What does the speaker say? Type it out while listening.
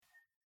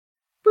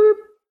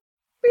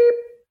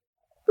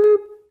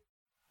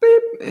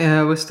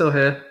Yeah, we're still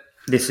here.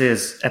 This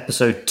is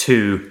episode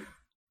 2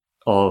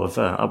 of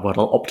what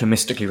I'll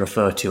optimistically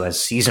refer to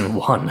as season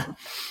 1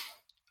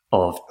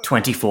 of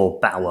 24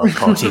 Bauer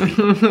Party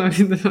People.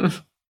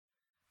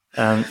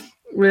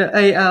 We're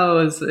 8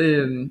 hours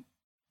in,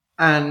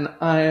 and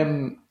I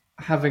am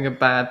having a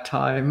bad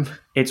time.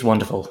 It's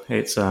wonderful.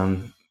 It's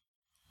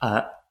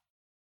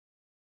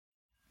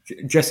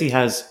Jesse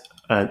has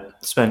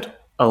spent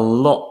a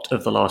lot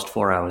of the last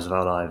 4 hours of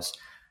our lives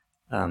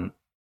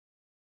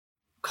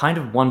kind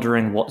of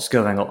wondering what's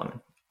going on.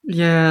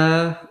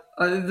 Yeah,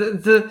 at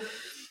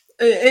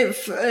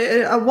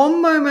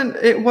one moment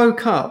it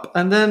woke up,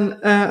 and then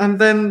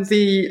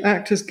the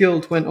Actors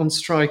Guild went on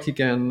strike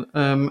again,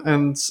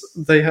 and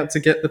they had to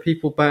get the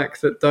people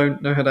back that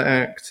don't know how to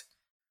act.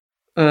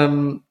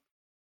 And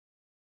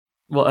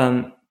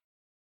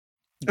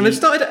they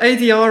started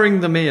ADRing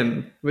them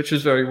in, which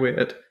was very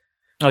weird.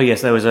 Oh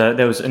yes, there was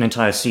an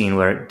entire scene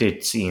where it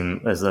did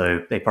seem as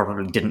though they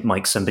probably didn't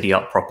mic somebody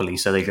up properly,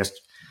 so they just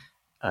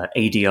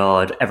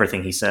ADR'd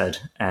everything he said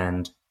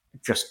and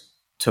just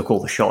took all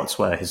the shots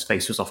where his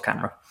face was off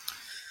camera.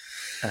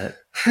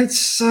 It's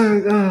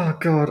so... Oh,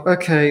 God.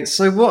 Okay,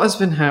 so what has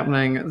been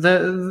happening?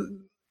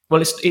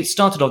 Well, it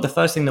started off... The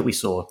first thing that we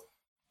saw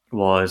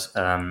was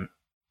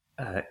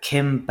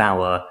Kim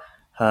Bauer,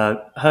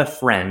 her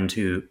friend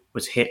who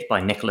was hit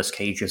by Nicolas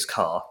Cage's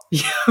car.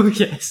 Oh,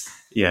 yes.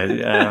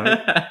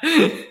 Yeah.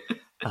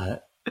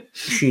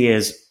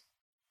 She's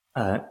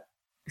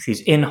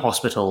in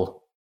hospital,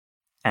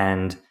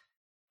 and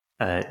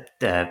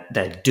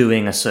they're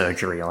doing a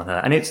surgery on her,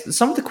 and it's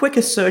some of the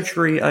quickest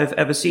surgery I've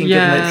ever seen.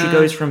 Yeah. Given that she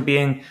goes from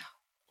being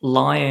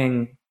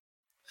lying.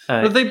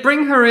 But they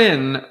bring her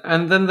in,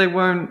 and then they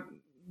won't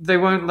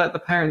let the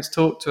parents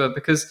talk to her,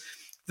 because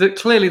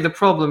clearly the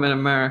problem in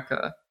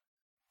America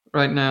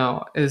right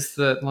now is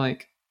that,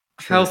 like,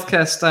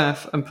 healthcare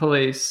staff and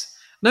police,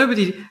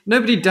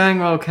 nobody dang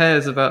well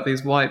cares about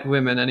these white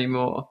women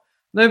anymore.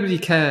 Nobody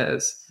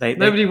cares.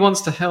 Nobody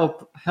wants to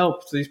help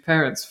these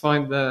parents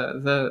find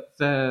their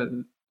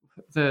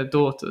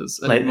daughters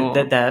anymore.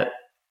 Like,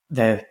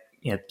 they're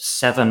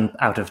 7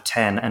 out of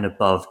 10 and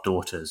above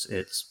daughters.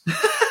 It's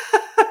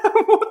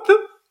what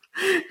the?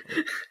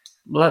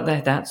 Well,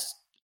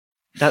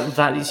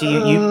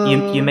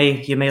 you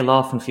may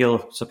laugh and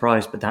feel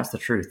surprised, but that's the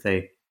truth.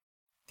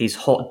 These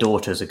hot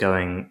daughters are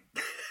going,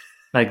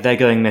 like, they're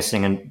going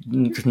missing, and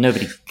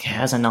nobody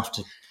cares enough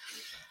to.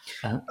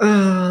 But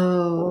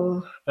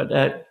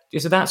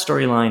so that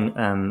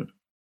storyline.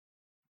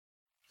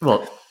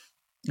 Well,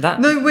 that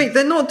no, wait,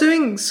 they're not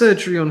doing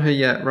surgery on her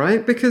yet,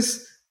 right?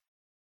 Because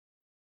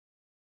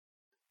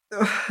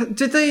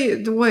did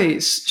they?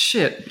 Wait,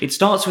 shit. It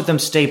starts with them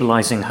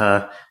stabilizing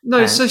her.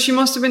 No, so she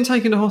must have been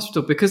taken to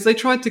hospital because they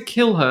tried to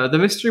kill her. The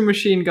Mystery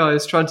Machine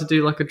guys tried to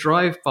do like a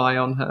drive-by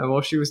on her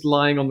while she was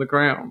lying on the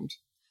ground.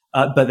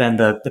 But then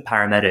the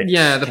paramedics.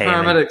 Yeah, the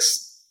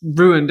paramedics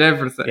ruined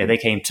everything. Yeah, they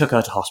came, took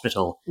her to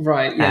hospital.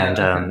 Right,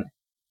 yeah.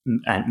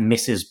 And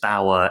Mrs.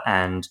 Bauer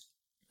and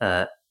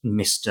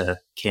Mr.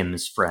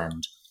 Kim's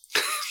friend.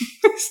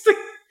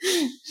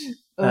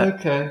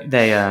 Okay.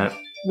 They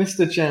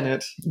Mr.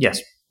 Janet.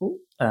 Yes.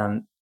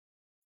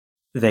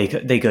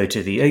 They go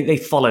to they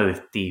follow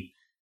the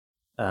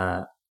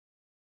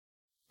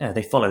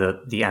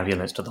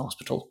ambulance to the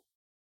hospital.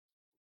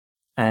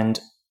 And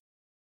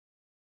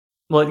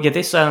well, yeah,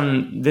 this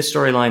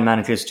storyline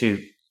manages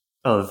to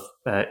of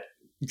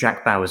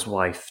Jack Bauer's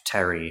wife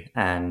Terry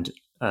and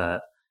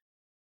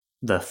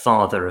the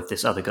father of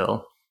this other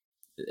girl,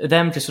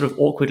 them just sort of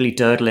awkwardly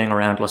durdling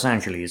around Los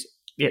Angeles.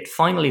 It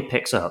finally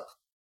picks up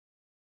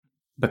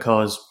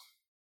because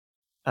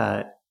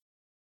to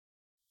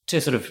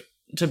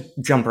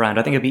jump around,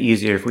 I think it'd be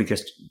easier if we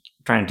just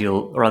try and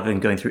deal, rather than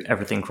going through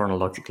everything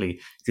chronologically,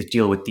 just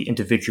deal with the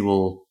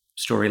individual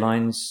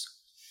storylines.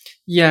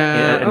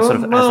 Yeah, and sort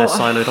of as they're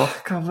siloed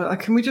off. God,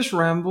 can we just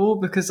ramble?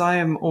 Because I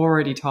am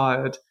already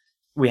tired.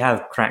 We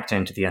have cracked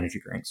into the energy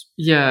drinks.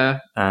 Yeah.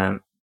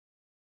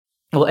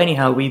 Well,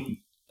 anyhow,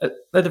 we at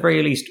the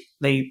very least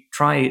they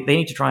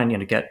need to try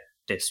and get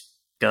this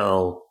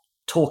girl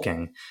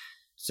talking,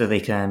 so they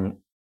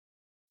can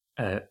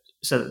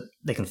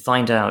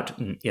find out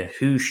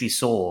who she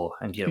saw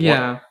and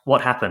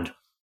what happened.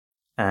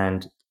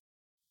 And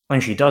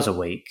when she does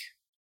awake,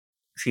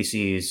 she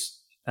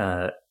sees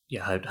her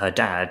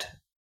dad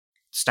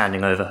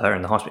standing over her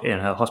in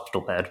her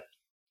hospital bed.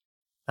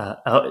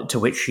 To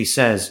which she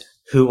says,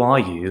 "Who are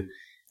you?"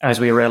 As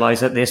we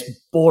realize that this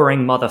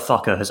boring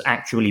motherfucker has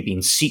actually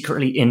been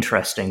secretly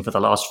interesting for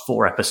the last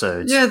 4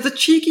 episodes. Yeah, the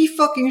cheeky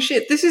fucking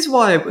shit. This is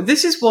why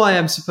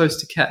I'm supposed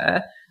to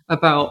care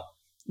about,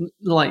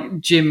 like,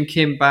 Jim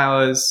Kim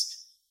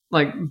Bauer's,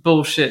 like,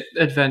 bullshit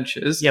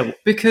adventures. Yeah,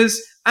 because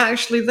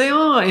actually they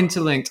are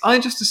interlinked. I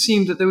just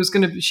assumed that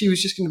she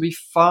was just gonna be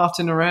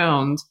farting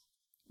around,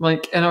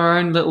 like, in our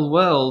own little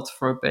world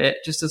for a bit,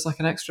 just as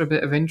like an extra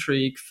bit of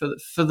intrigue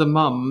for the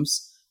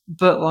mums.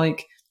 But,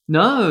 like,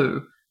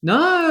 no,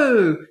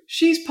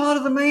 she's part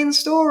of the main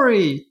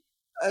story.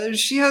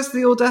 She has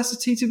the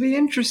audacity to be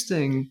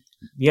interesting.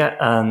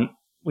 Yeah,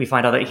 we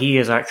find out that he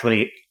is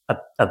actually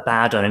a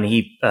bad one, and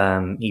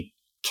he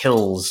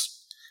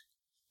kills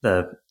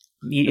the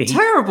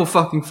terrible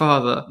fucking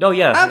father. Oh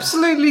yeah,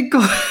 absolutely.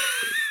 God,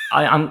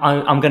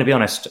 I'm going to be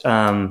honest.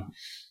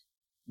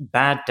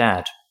 Bad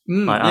dad.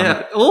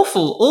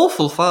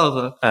 Awful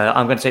father.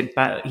 I'm going to say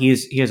he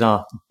is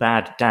our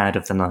bad dad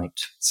of the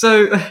night.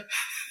 So,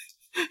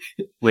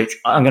 which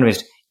I'm going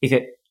to be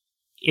honest,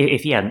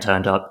 if he hadn't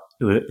turned up,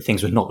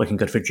 things were not looking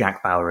good for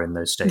Jack Bauer in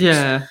those states.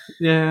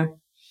 Yeah.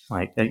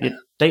 Like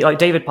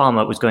David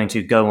Palmer was going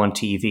to go on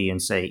TV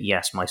and say,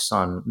 "Yes, my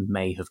son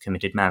may have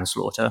committed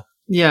manslaughter."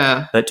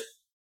 Yeah, but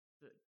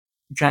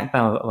Jack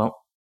Bauer, well,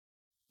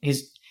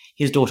 his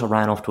daughter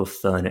ran off to a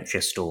furniture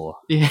store,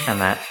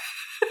 and that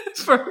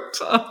for a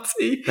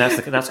party. That's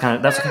the kind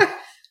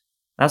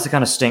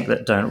of stink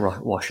that don't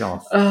wash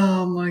off.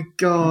 Oh my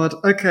god!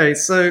 Okay,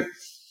 so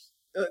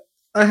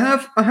I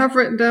have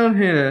written down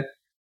here.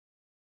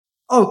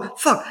 Oh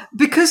fuck!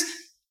 Because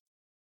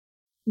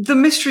the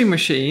Mystery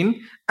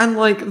Machine and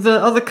like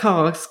the other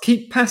cars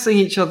keep passing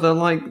each other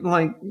like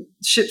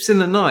ships in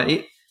the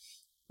night.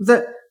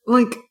 That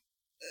like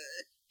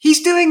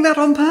he's doing that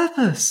on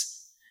purpose.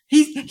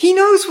 He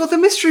knows what the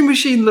Mystery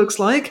Machine looks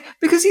like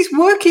because he's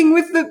working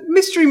with the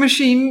Mystery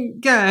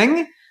Machine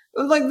gang,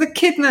 like the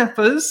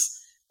kidnappers.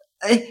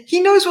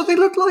 He knows what they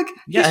look like.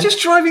 Yeah, he's just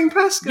driving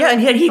past. Yeah,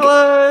 and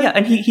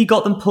he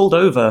got them pulled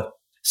over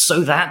so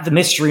that the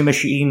Mystery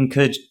Machine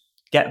could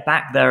get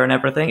back there and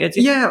everything.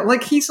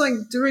 Like he's like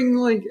doing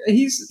like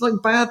he's like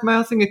bad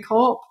mouthing a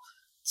cop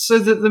so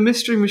that the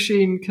Mystery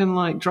Machine can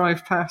like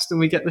drive past and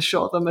we get the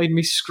shot that made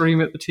me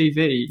scream at the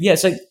TV. Yeah,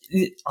 so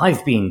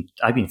I've been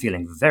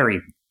feeling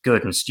very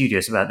good and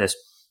studious about this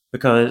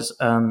because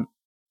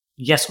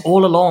yes,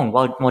 all along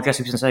while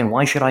Jesse's been saying,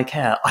 "Why should I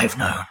care?" I've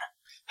known.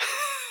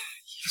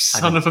 You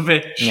son of a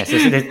bitch.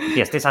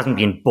 Yes, this hasn't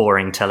been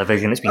boring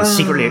television. It's been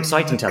secretly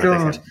exciting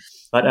television. God.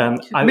 But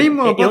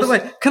meanwhile, by the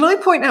way, can I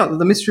point out that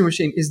the Mystery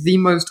Machine is the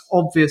most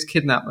obvious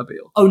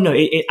kidnap-mobile? Oh no,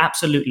 it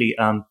absolutely.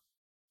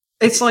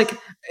 It's like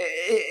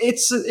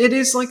it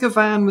is like a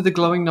van with a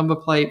glowing number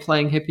plate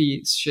playing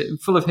hippie shit,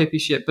 full of hippie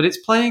shit, but it's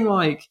playing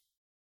like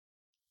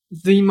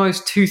the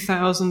most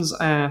 2000s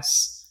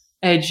ass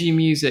edgy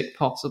music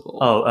possible.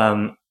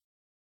 Oh,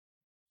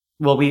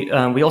 well, we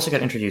also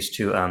get introduced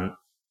to a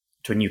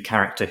new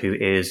character who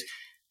is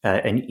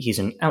and he's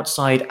an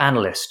outside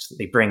analyst that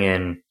they bring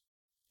in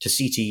to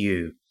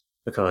CTU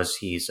because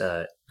he's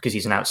an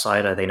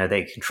outsider. They know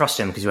they can trust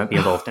him because he won't be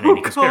involved in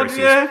any conspiracies.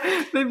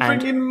 Yeah, they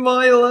bring in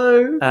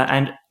Milo,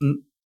 and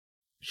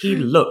he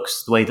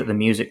looks the way that the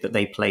music that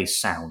they play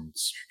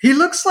sounds. He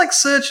looks like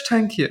Serge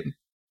Tankian.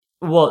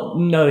 Well,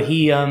 no,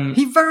 he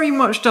very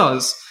much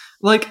does.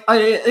 Like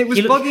it was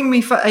bugging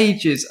me for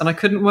ages, and I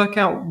couldn't work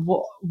out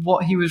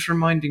what he was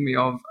reminding me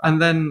of,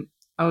 and then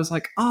I was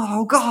like,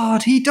 oh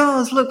god, he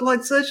does look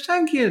like Serge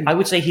Tankian. I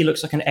would say he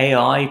looks like an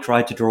AI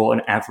tried to draw an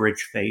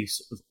average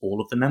face of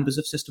all of the members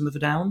of System of a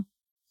Down.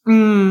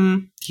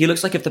 He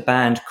looks like if the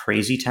band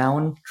Crazy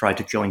Town tried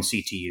to join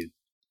CTU.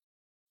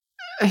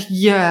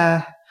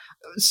 Yeah.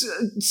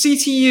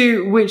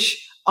 CTU,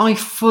 which I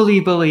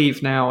fully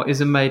believe now is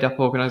a made-up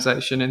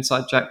organization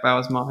inside Jack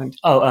Bauer's mind.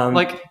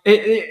 Like,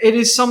 it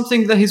is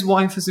something that his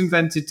wife has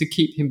invented to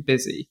keep him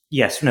busy.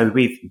 Yes, no,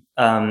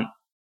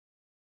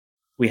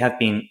 we have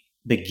been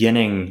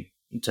beginning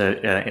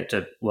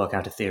to work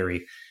out a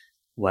theory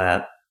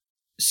where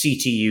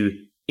CTU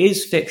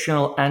is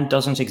fictional and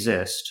doesn't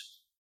exist,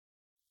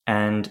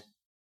 and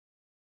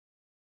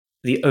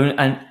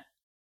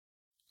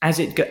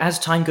as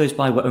time goes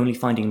by, we're only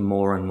finding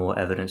more and more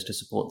evidence to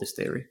support this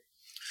theory.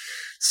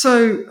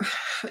 So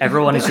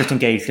everyone is just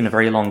engaged in a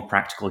very long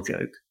practical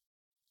joke.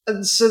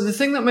 So the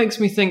thing that makes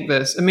me think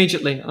this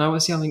immediately, and I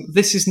was yelling,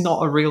 "This is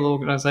not a real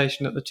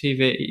organization" at the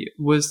TV,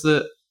 was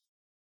that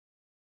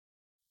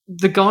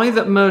the guy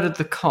that murdered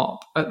the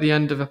cop at the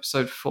end of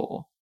episode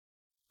 4,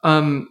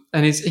 and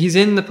he's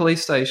in the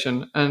police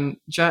station, and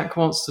Jack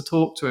wants to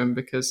talk to him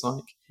because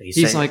like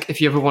he's like,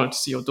 if you ever wanted to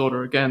see your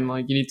daughter again,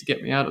 like you need to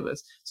get me out of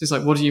this. So he's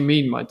like, what do you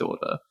mean, my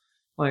daughter?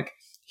 Like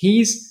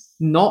he's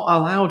not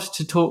allowed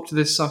to talk to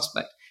this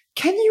suspect.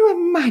 Can you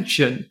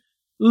imagine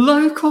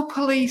local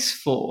police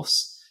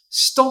force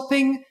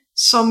stopping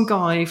some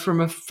guy from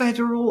a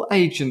federal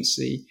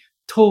agency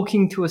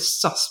talking to a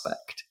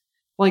suspect?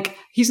 Like,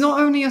 he's not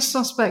only a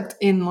suspect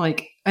in,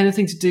 like,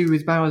 anything to do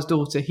with Bauer's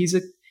daughter, he's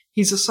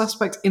a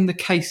suspect in the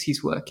case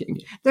he's working.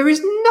 There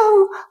is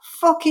no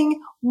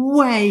fucking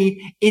way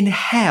in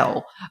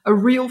hell a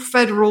real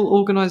federal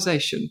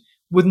organization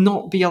would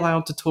not be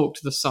allowed to talk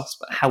to the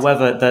suspect.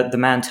 However, the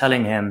man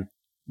telling him,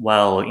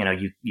 well, you know,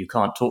 you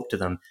can't talk to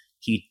them,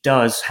 he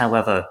does,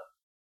 however,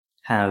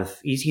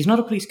 he's not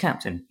a police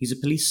captain, he's a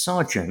police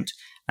sergeant,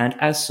 and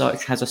as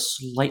such has a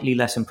slightly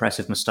less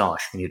impressive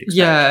moustache than you'd expect.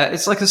 Yeah,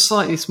 it's like a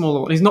slightly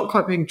smaller one. He's not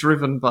quite being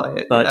driven by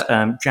it. But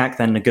Jack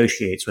then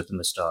negotiates with the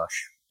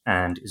moustache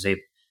and is able,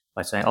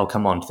 by saying, oh,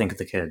 come on, think of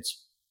the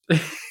kids.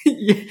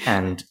 Yeah.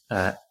 And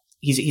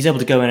he's able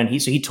to go in and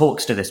he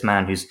talks to this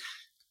man who's...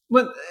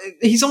 Well,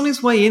 he's on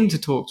his way in to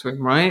talk to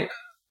him, right?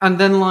 and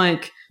then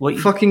like What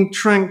you- fucking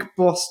Trank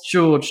Boss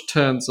George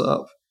turns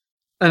up,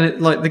 and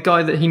it, like the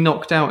guy that he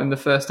knocked out in the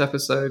first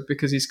episode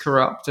because he's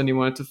corrupt and he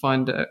wanted to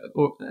find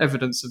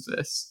evidence of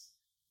this,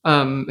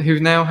 who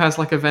now has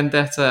like a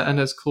vendetta and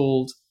has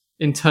called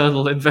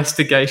internal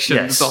investigations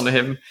Yes. on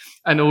him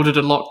and ordered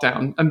a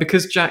lockdown. And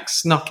because Jack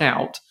snuck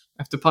out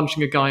after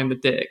punching a guy in the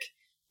dick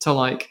to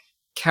like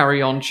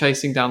carry on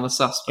chasing down the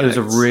suspects. It was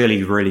a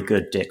really, really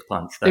good dick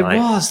punch. Though. It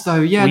was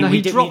though, yeah. We- No, we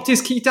he did- dropped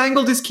his key,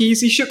 dangled his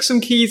keys. He shook some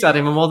keys at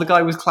him, and while the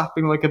guy was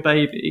clapping like a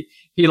baby,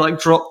 he like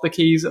dropped the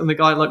keys, and the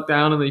guy looked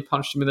down, and then he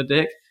punched him in the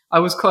dick.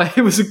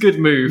 It was a good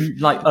move.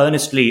 Like,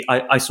 earnestly,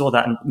 I saw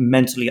that, and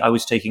mentally I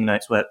was taking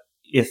notes where,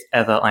 if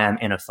ever I am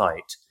in a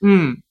fight,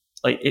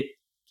 like it,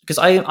 because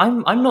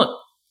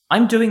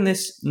I'm doing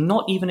this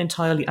not even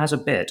entirely as a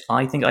bit.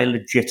 I think I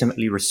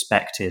legitimately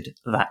respected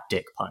that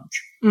dick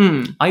punch.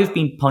 I have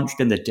been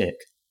punched in the dick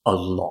a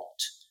lot,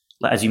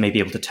 like, as you may be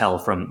able to tell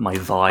from my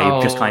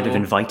vibe, just kind of Oh.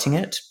 inviting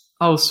it.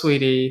 Oh,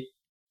 sweetie,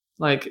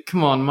 like,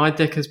 come on, my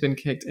dick has been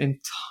kicked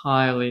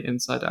entirely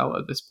inside out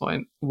at this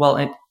point. Well,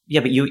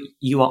 yeah, but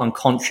you are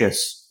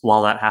unconscious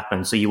while that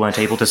happened, so you weren't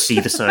able to see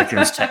the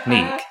surgeon's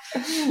technique.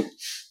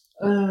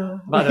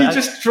 But, He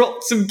just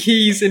dropped some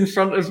keys in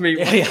front of me.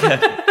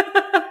 Yeah.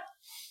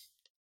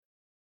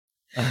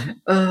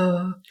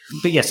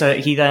 But yeah, so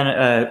he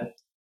does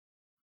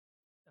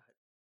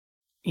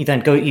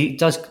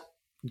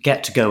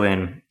get to go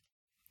in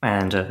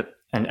and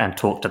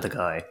talk to the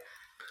guy.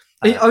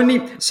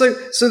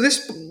 So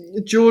this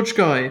George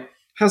guy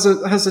has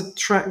a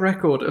track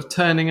record of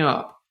turning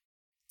up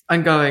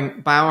and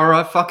going, Bauer,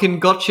 I fucking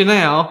got you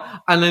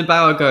now, and then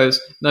Bauer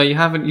goes, no, you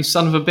haven't, you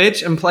son of a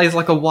bitch, and plays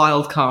like a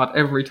wild card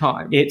every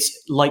time. It's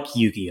like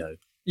Yu-Gi-Oh!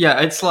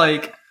 Yeah, it's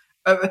like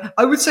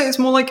I would say it's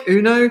more like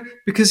Uno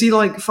because he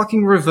like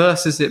fucking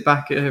reverses it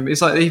back at him.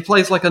 It's like he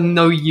plays like a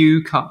no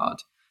you card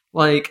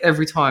like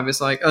every time. It's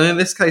like, and in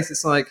this case,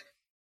 it's like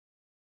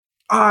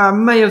I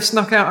may have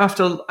snuck out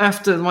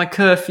after my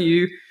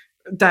curfew,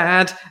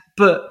 Dad,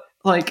 but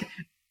like,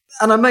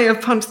 and I may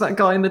have punched that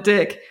guy in the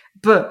dick,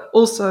 but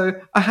also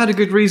I had a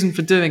good reason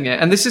for doing it.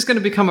 And this is going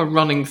to become a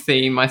running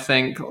theme, I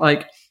think.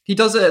 Like he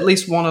does it at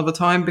least one other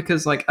time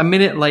because like a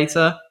minute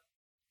later,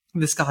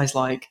 this guy's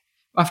like,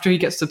 after he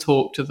gets to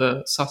talk to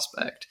the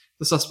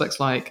suspect's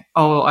like,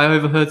 oh, I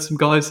overheard some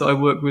guys that I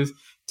work with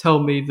tell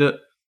me that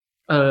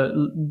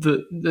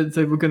that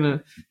they were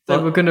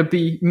gonna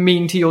be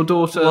mean to your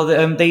daughter.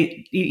 Well,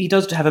 he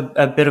does have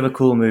a bit of a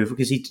cool move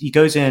because he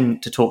goes in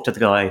to talk to the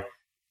guy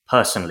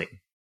personally,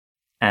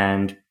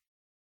 and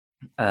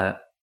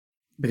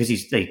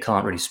because they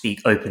can't really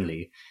speak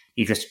openly,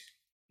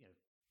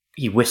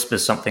 he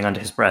whispers something under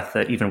his breath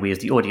that even we as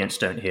the audience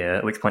don't hear.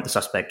 At which point the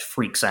suspect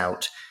freaks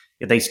out.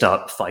 They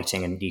start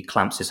fighting, and he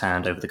clamps his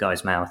hand over the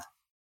guy's mouth,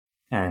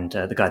 and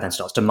the guy then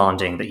starts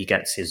demanding that he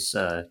gets his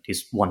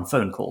one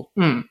phone call.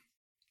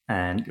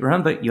 And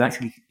remember,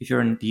 if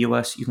you're in the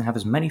US, you can have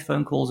as many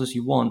phone calls as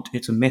you want.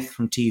 It's a myth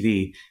from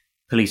TV.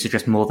 Police are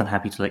just more than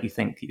happy to let you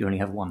think that you only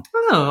have one.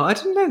 Oh, I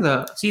didn't know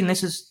that. See, and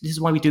this is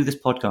why we do this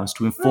podcast,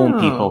 to inform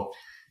people.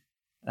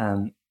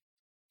 And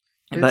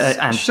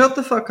Shut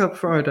the fuck up,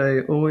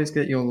 Friday. Always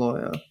get your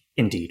lawyer.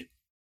 Indeed.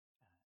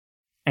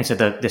 And so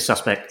this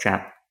suspect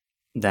chap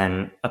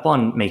then,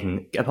 upon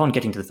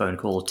getting to the phone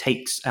call,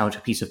 takes out a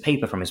piece of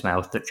paper from his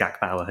mouth that Jack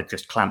Bauer had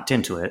just clamped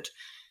into it.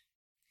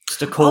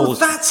 Oh,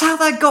 that's how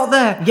that got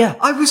there. Yeah.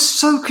 I was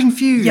so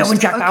confused. Yeah, when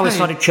Jack Bauer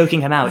started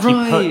choking him out,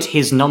 Right. he put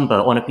his number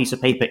on a piece of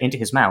paper into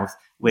his mouth,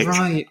 which,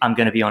 Right. I'm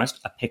going to be honest,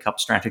 a pickup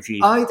strategy.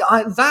 I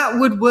that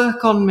would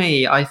work on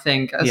me, I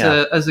think,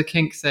 Yeah. as a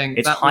kink thing.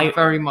 It's That would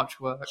very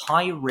much work.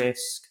 High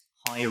risk,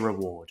 high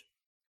reward.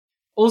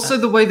 Also,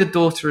 the way the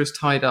daughter is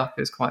tied up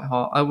is quite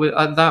hot.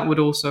 That would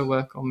also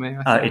work on me.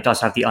 I think. It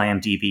does have the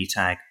IMDb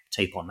tag,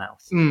 tape on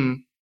mouth.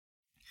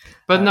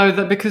 But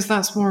no, because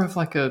that's more of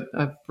like a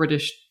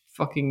British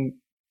fucking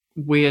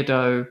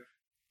weirdo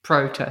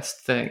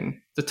protest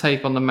thing. The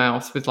tape on the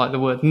mouth with like the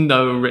word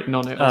 "no" written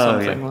on it or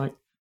something yeah. like.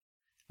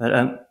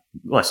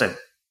 But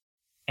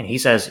and he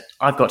says,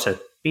 I've got to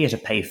be at a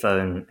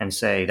payphone and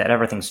say that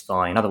everything's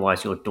fine,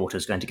 otherwise your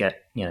daughter's going to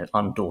get,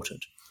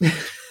 undaughtered.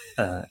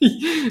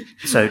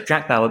 So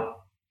Jack Bauer,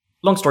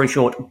 long story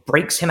short,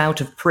 breaks him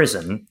out of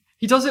prison.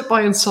 He does it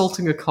by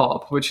insulting a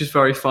cop, which is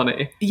very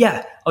funny.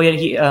 Yeah. Oh yeah.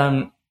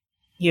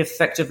 He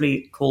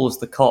effectively calls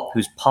the cop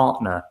whose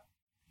partner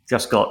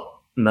just got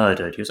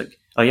murdered. He was like,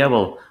 "Oh yeah,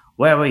 well,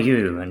 where were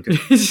you?" And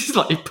He's just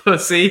like,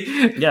 pussy.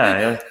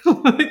 yeah.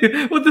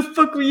 What the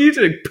fuck were you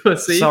doing,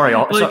 pussy? Sorry,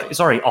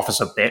 sorry,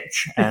 officer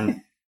bitch.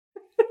 And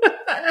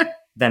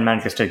then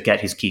manages to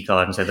get his key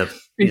card and say that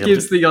He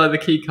gives the guy the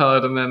key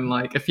card, and then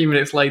like a few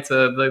minutes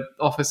later, the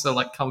officer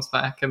like comes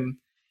back and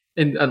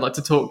like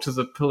to talk to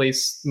the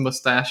police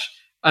mustache,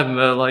 and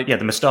they're like,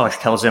 the moustache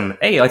tells him,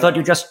 "Hey, I thought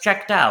you just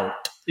checked out."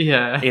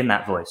 yeah, In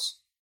that voice.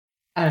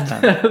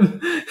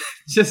 and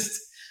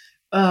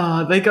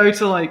they go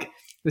to like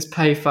this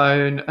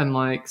payphone, and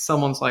like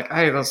someone's like,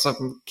 "Hey, there's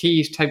some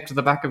keys taped to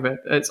the back of it."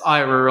 It's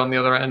Ira on the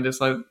other end. It's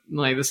like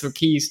there's some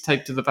keys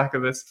taped to the back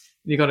of this.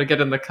 You got to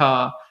get in the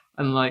car.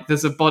 and like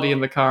there's a body in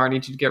the car I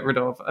need you to get rid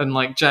of, and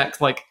like Jack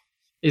like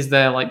is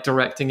there like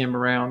directing him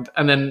around,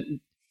 and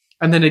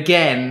then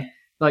again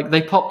like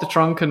they pop the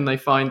trunk and they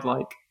find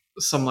like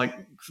some like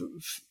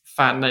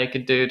fat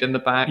naked dude in the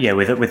back. Yeah,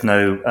 with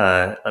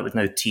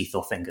no teeth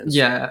or fingers.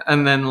 Yeah,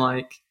 and then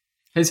like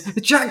his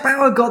Jack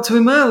Bauer got to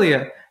him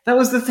earlier. That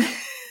was the thing.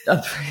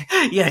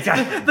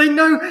 Yeah, they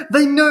know.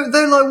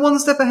 They're like one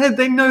step ahead.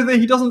 They know that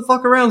he doesn't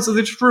fuck around, so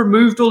they just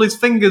removed all his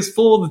fingers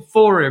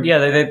for him. Yeah,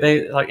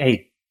 they like,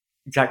 hey,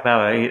 Jack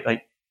Bauer,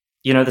 like,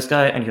 you know this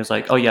guy, and he was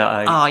like, oh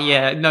yeah,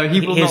 yeah, no, he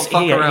will not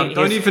fuck around.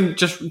 Don't even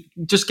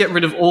just get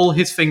rid of all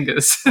his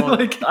fingers.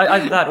 Like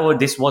that, or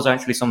this was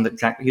actually some that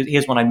Jack.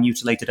 Here's one I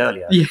mutilated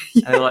earlier. Yeah.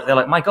 And they're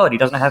like, my God, he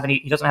doesn't have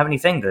any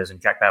fingers, and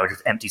Jack Bauer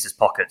just empties his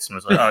pockets and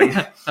was like, oh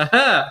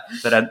yeah.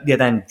 But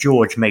then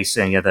George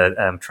Mason,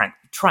 the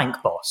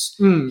Trank boss,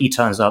 he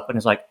turns up and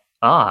is like,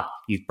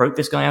 you broke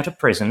this guy out of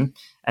prison,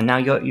 and now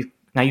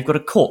you've got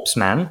a corpse,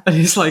 man. And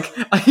he's like,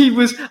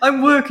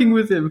 I'm working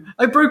with him.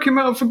 I broke him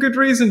out for good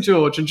reason,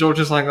 George. And George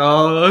is like,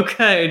 oh,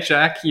 okay,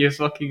 Jack, you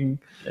fucking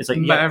it's like,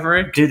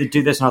 maverick. Yeah,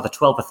 do this another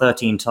 12 or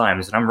 13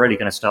 times, and I'm really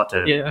going to start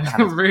to. Yeah,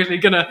 I'm really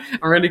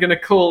gonna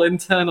call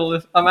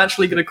internal. I'm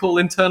actually gonna call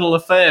internal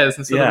affairs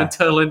instead of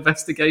internal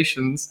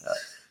investigations.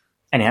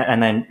 Anyhow,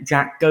 and then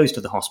Jack goes to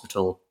the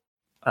hospital,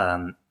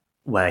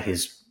 where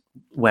his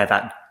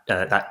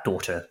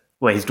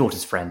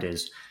daughter's friend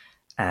is.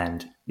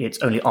 And it's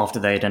only after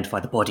they identify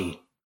the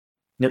body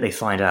that they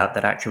find out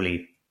that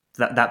actually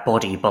that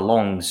body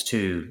belongs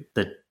to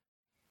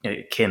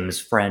Kim's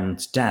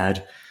friend's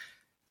dad.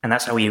 And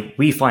that's how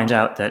we find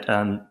out that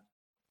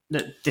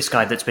this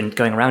guy that's been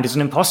going around is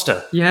an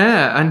imposter.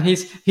 Yeah, and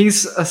he's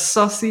a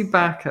sussy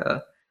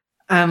backer,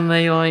 and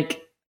they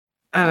like,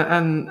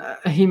 and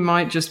he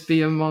might just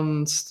be a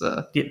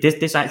monster.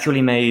 This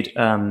actually made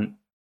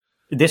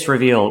this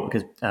reveal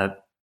because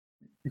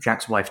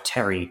Jack's wife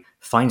Terry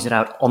finds it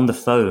out on the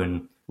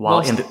phone while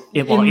in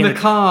the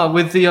car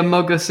with the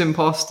Among Us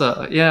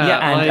imposter.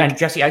 Yeah, and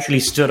Jesse actually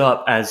stood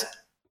up as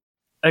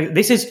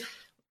this is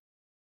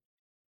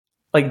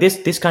like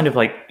this kind of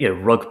like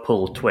rug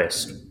pull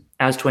twist.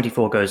 As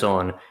 24 goes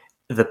on,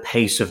 the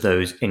pace of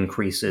those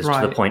increases to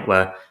the point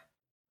where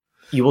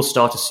you'll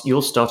start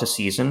a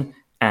season,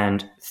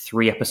 and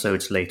 3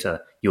 episodes later,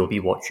 you'll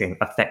be watching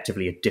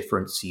effectively a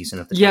different season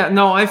of the show. Yeah,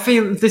 no, I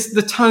feel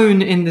the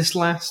tone in this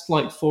last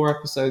 4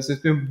 episodes has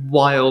been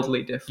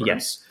wildly different.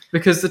 Yes.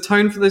 Because the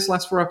tone for this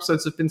last 4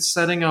 episodes have been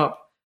setting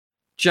up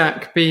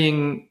Jack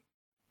being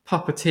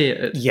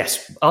puppeteered.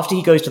 Yes. After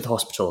he goes to the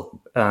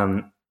hospital,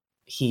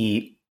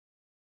 he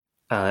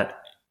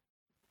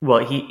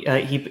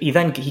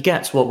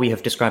gets what we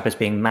have described as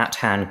being Matt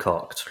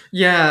Hancocked.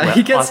 Yeah,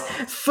 he gets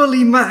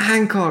fully Matt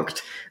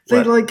Hancocked. They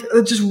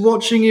are just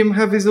watching him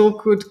have his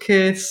awkward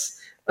kiss,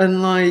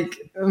 and they're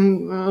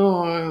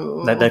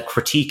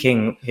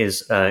critiquing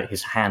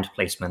his hand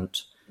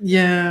placement.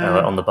 Yeah,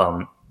 on the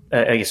bum.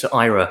 So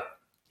Ira,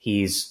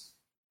 he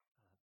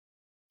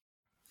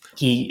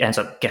ends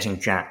up getting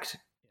jacked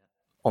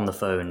on the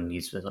phone.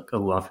 He's like,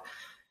 "Oh,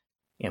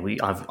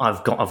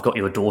 I've got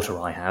your daughter.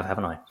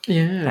 Haven't I?"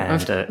 Yeah.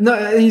 And,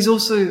 no, he's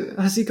also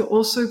has he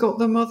also got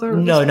the mother?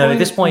 No. At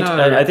this point,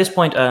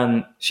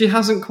 she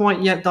hasn't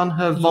quite yet done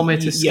her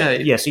vomit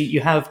escape. Yeah. So you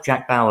have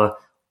Jack Bauer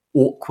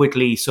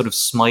awkwardly sort of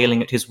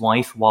smiling at his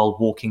wife while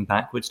walking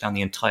backwards down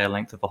the entire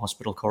length of the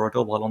hospital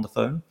corridor while on the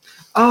phone.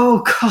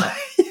 Oh God.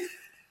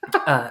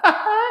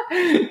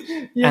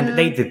 And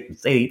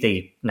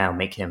they now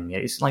make him.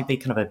 It's like they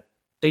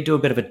do a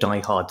bit of a Die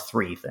Hard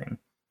 3 thing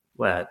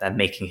where they're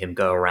making him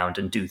go around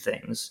and do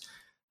things.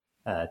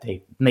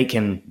 They make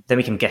him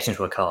get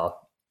into a car,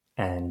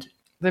 and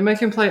they make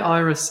him play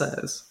Ira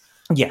Says.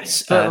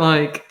 Yes,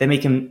 but they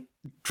make him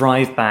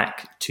drive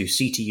back to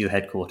CTU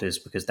headquarters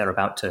because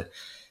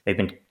they've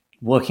been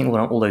working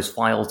on all those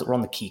files that were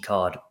on the key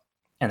card,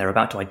 and they're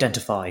about to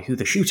identify who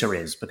the shooter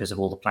is because of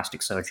all the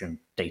plastic surgeon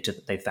data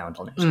that they found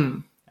on it.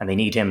 And they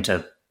need him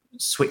to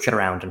switch it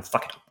around and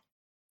fuck it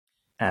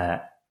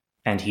up.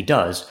 And he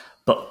does,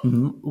 but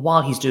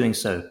while he's doing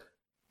so,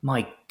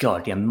 my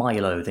God,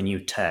 Milo, the new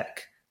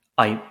tech.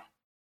 I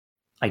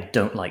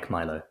don't like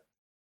Milo.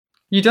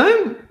 You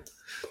don't?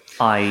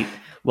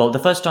 The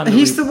first time...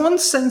 He's the one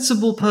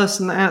sensible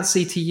person at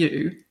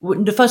CTU.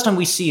 The first time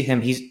we see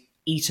him, he's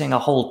eating a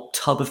whole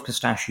tub of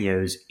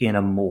pistachios in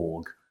a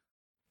morgue.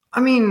 I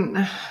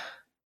mean,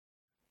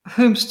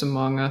 whomst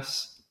among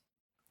us?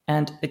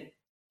 And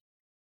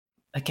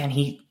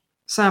again,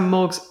 Sam,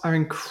 morgues are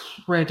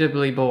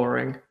incredibly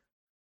boring.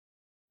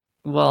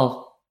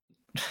 Well,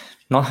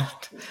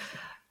 not...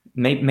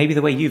 Maybe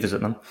the way you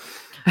visit them.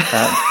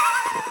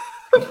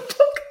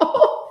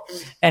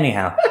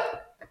 Anyhow,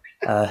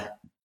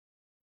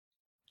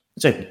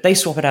 so they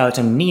swap it out,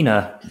 and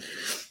Nina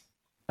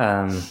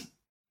tries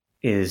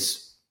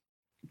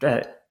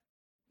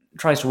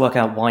to work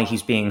out why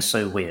he's being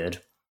so weird,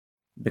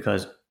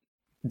 because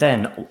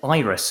then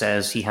Ira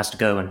says he has to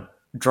go and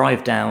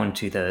drive down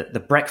to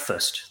the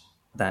breakfast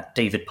that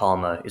David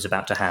Palmer is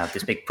about to have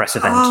this big press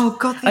event Oh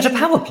god, at a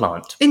power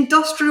plant.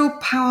 Industrial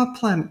power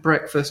plant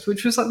breakfast,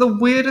 which was like the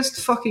weirdest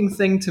fucking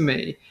thing to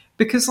me,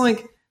 because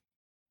like,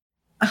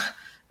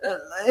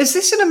 is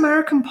this an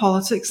American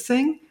politics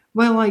thing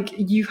where like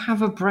you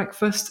have a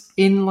breakfast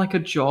in like a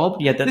job?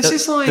 Yeah, this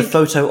is like the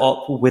photo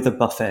op with a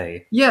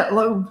buffet. Yeah,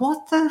 like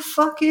what the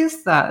fuck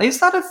is that? Is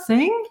that a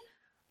thing?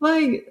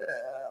 Like,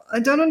 I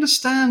don't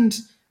understand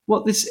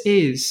what this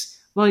is.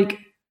 Like,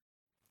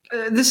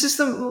 this is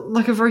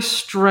like a very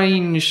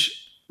strange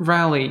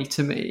rally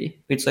to me.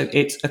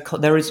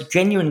 There is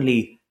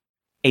genuinely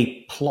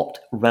a plot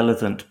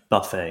relevant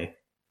buffet.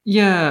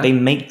 Yeah, They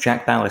make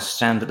Jack Bauer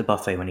stand at the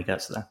buffet when he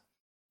gets there.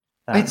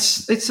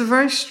 it's a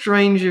very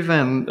strange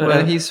event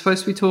where he's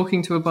supposed to be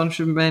talking to a bunch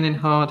of men in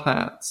hard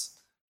hats,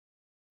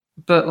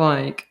 but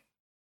like,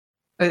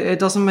 it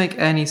doesn't make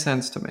any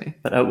sense to me.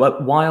 But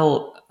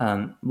while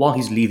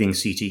he's leaving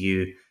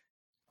CTU,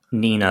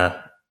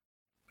 Nina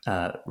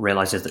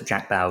realizes that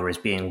Jack Bauer is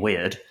being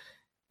weird,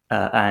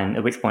 and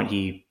at which point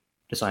he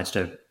decides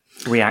to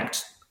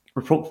react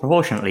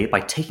proportionately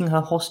by taking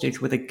her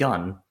hostage with a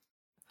gun.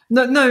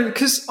 No,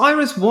 because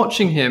Ira's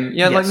watching him.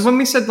 Yeah, Yes. like when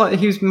we said like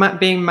he was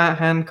being Matt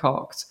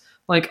Hancocked,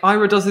 like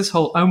Ira does this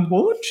whole "I'm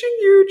watching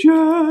you,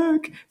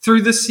 Jack"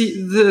 through the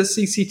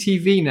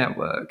CCTV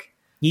network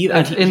in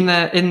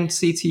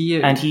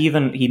CTU, and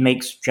he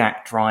makes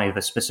Jack drive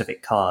a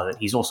specific car that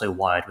he's also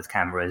wired with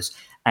cameras.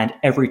 And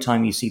every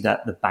time you see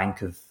the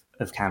bank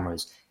of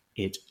cameras,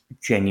 it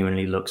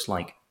genuinely looks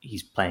like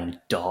he's playing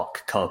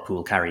dark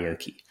carpool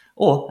karaoke,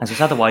 or as it's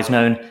otherwise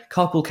known,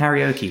 carpool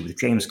karaoke with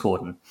James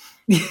Corden.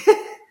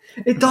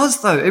 It does,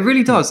 though. It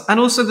really does. And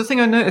also, the thing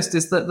I noticed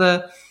is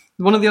that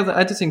one of the other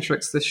editing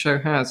tricks this show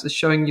has is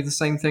showing you the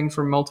same thing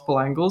from multiple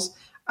angles.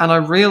 And I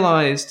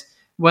realized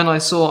when I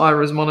saw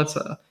Ira's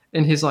monitor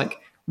in his like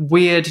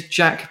weird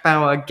Jack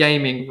Bauer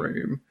gaming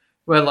room,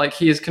 where like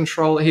he's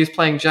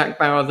playing Jack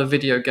Bauer the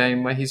video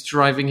game, where he's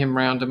driving him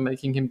around and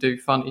making him do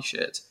funny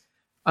shit.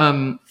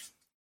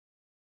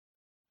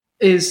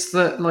 Is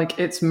that like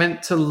it's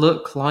meant to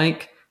look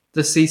like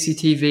the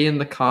CCTV in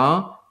the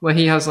car, where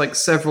he has like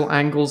several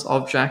angles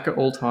of Jack at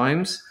all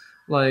times.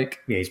 Like,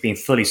 Yeah, he's being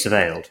fully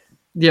surveilled.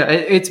 yeah,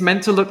 it's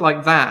meant to look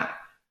like that,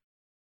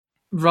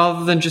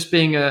 rather than just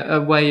being a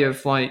way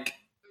of like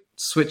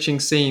switching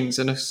scenes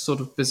in a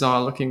sort of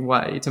bizarre looking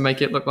way to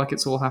make it look like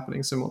it's all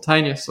happening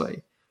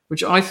simultaneously,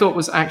 which I thought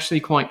was actually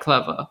quite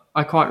clever.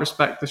 I quite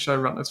respect the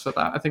showrunners for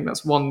that. I think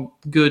that's one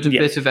good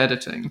bit of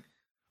editing.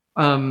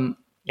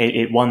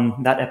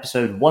 That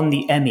episode won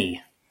the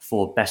Emmy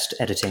for best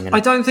editing. And I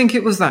don't think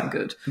it was that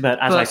good. But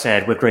as I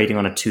said, we're grading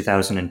on a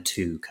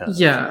 2002 curve.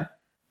 Yeah.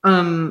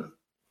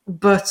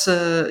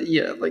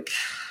 Like,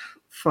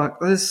 fuck,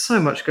 there's so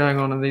much going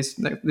on in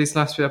these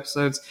last few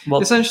episodes.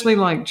 Well, essentially,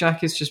 like,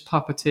 Jack is just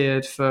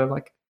puppeteered for,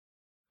 like,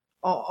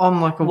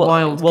 on, like, a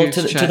wild goose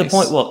chase. To the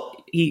point,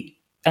 he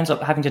ends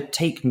up having to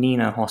take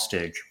Nina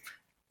hostage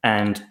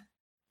and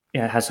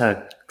has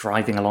her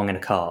driving along in a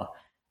car.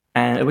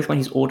 And at which point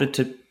he's ordered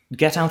to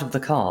get out of the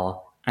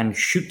car and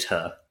shoot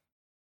her,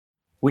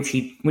 which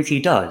he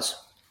does.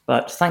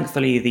 But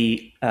thankfully,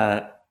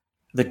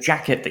 the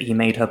jacket that he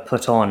made her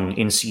put on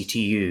in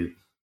CTU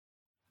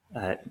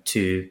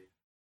to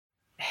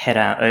head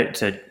out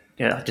to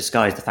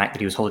disguise the fact that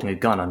he was holding a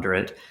gun under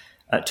it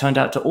turned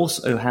out to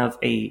also have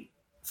a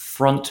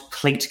front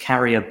plate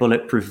carrier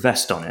bulletproof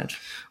vest on it.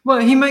 Well,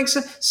 he makes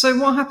it. So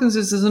what happens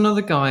is there's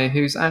another guy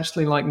who's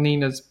actually like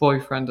Nina's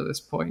boyfriend at this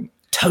point.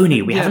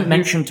 Tony, we haven't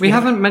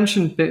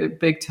mentioned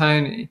Big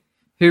Tony,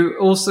 who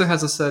also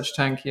has a Serge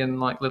Tankian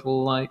like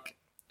little like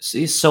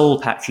soul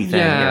patchy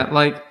thing.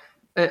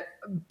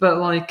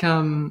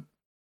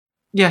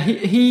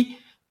 He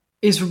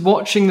is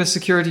watching the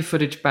security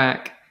footage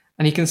back,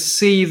 and he can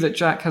see that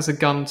Jack has a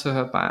gun to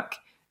her back,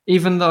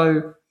 even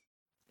though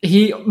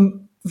he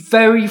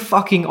very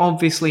fucking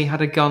obviously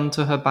had a gun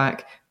to her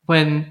back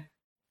when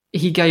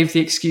he gave the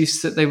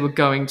excuse that they were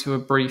going to a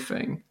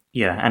briefing.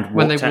 Yeah, and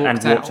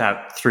walked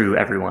out through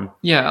everyone.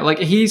 Yeah, like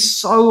he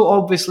so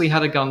obviously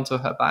had a gun to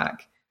her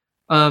back.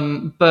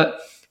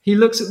 But he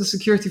looks at the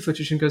security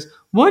footage and goes,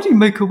 "Why do you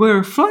make her wear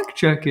a flak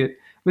jacket?"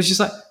 Which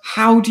is like,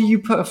 how do you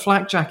put a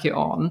flak jacket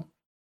on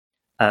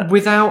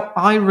without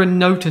Ira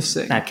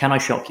noticing? Now, can I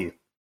shock you?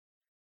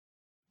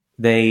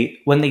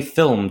 When they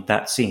filmed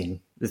that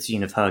scene, the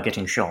scene of her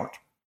getting shot,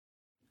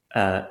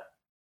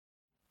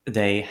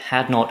 they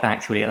had not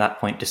actually at that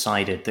point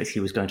decided that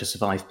she was going to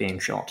survive being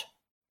shot.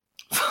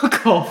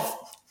 Fuck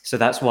off. So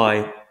that's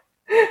why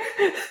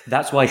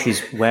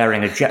she's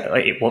wearing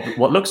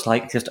what looks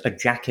like just a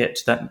jacket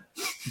that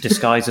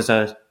disguises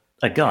a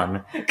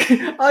gun.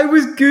 I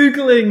was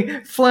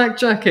Googling flak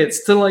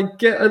jackets to like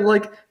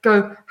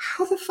go,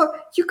 how the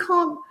fuck you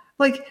can't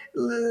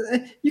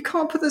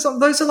put this on.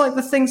 Those are like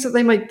the things that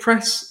they make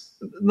press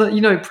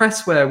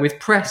wear with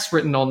press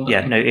written on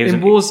them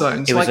in war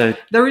zones.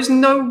 There is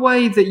no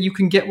way that you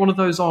can get one of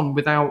those on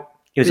without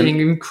being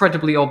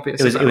incredibly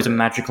obvious. It was a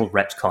magical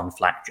retcon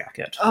flak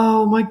jacket.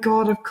 Oh my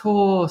god! Of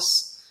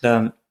course.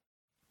 I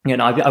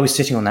was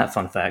sitting on that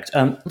fun fact.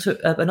 Also,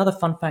 another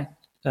fun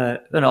fact No,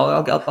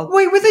 I'll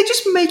Wait, were they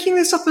just making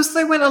this up as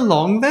they went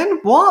along then?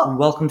 What?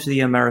 welcome to the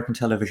American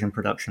television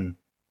production.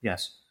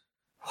 Yes.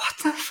 What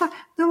the fuck?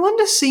 No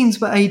wonder scenes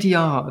were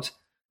ADR'd.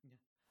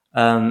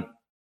 Well,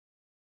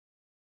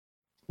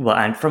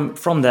 and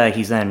from there,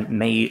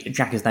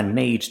 Jack is then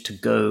made to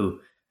go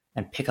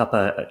and pick up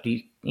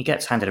he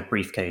gets handed a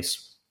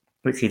briefcase,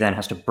 which he then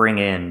has to bring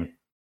in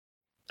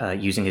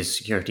using his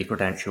security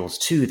credentials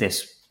to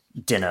this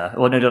dinner.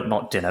 Well, no,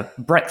 not dinner,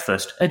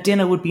 breakfast. A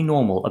dinner would be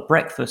normal. A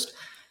breakfast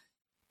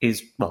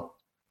is what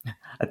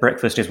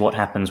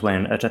happens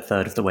when at a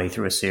third of the way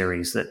through a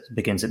series that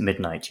begins at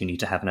midnight, you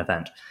need to have an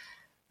event.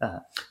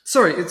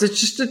 Sorry, it's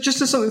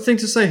just a something thing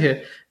to say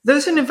here.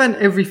 There's an event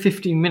every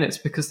 15 minutes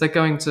because they're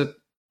going to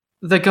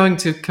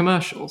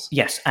commercials.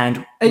 Yes,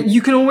 and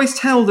You can always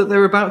tell that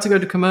they're about to go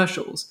to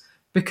commercials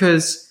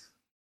because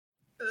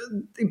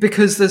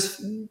there's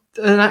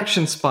an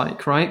action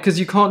spike, right? Because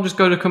you can't just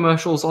go to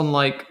commercials on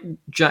like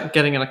Jack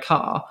getting in a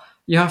car.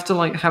 You have to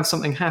like have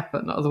something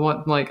happen,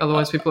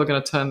 otherwise people are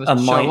going to turn the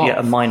show off. Yeah,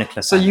 a minor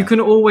cliffhanger. So you can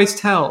always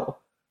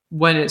tell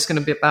when it's going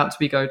to be about to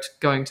be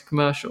going to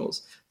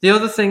commercials. The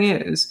other thing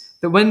is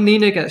that when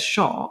Nina gets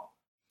shot,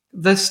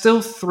 there's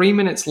still 3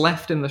 minutes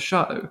left in the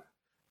show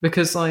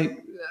because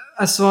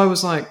so I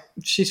was like,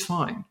 she's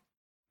fine.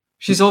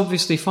 She's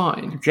obviously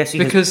fine. Jesse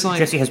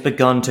has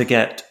begun to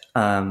get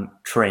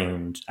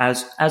trained,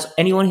 as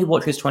anyone who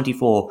watches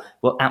 24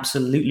 will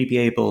absolutely be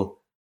able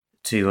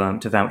to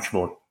vouch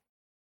for.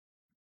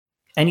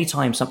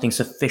 Anytime something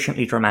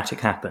sufficiently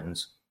dramatic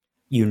happens,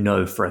 you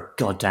know for a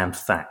goddamn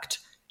fact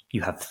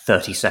you have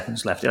 30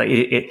 seconds left.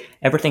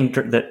 Everything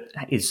that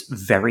is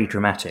very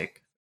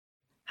dramatic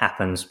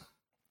happens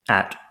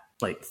at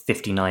like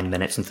 59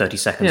 minutes and 30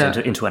 seconds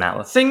into an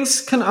hour.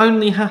 Things can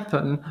only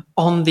happen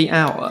on the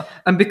hour.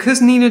 And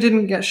because Nina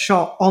didn't get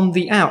shot on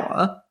the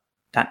hour...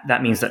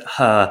 That means that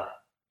her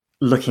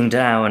looking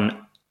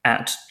down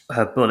at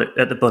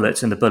the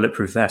bullets in the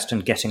bulletproof vest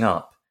and getting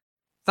up...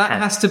 That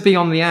has to be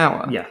on the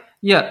hour. Yeah.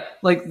 Yeah,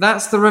 like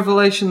that's the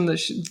revelation that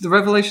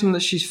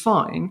she's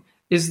fine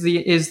is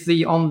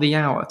the on the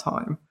hour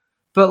time.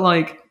 But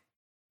like,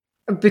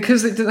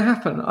 because it didn't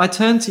happen, I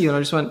turned to you and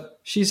I just went,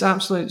 she's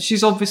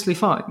obviously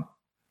fine.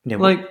 Yeah,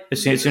 like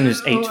as soon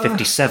as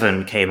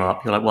 8:57 came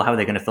up, you're like, well, how are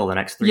they going to fill the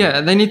next 3?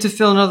 Yeah, they need to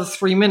fill another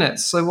 3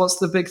 minutes. So what's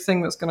the big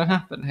thing that's going to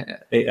happen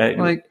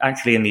here?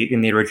 Actually,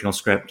 in the original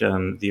script,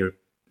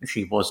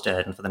 she was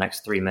dead, and for the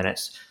next 3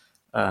 minutes,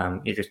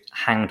 he just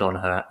hanged on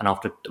her. And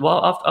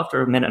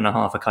after a minute and a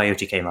half, a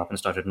coyote came up and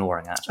started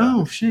gnawing at her.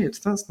 Oh shit,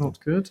 that's not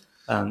good.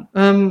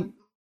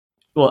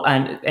 Well,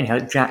 and anyhow,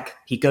 Jack,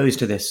 he goes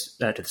to this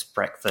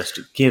breakfast.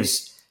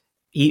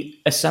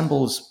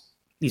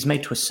 He's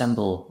made to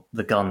assemble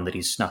the gun that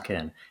he's snuck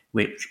in,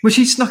 which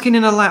he snuck in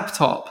a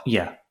laptop.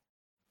 Yeah,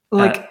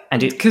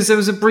 and because there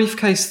was a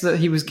briefcase that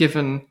he was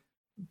given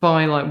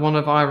by like one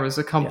of Ira's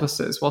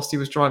accomplices whilst he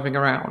was driving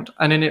around,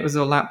 and in it was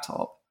a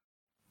laptop,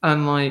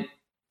 and like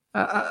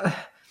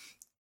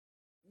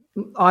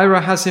Ira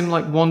has him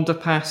like wander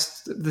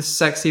past this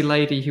sexy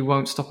lady who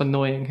won't stop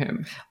annoying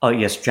him. Oh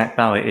yes, Jack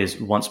Bauer is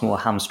once more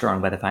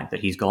hamstrung by the fact that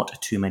he's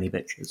got too many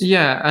bitches.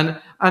 Yeah,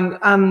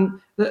 and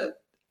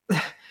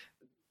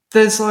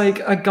there's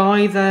like a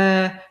guy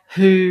there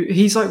who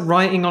he's like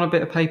writing on a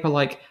bit of paper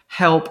like,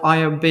 "Help! I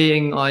am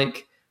being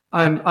like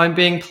I'm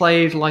being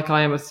played like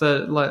I am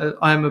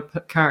a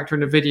character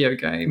in a video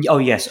game." Oh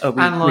yes, we've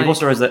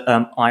also realized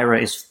that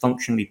Ira is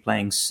functionally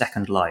playing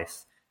Second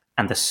Life.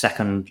 And the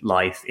second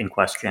life in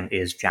question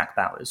is Jack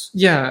Bauer's.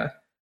 Yeah.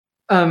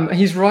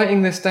 He's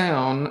writing this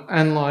down,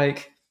 and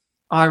like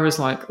Ira's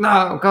like,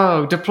 "No,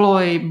 go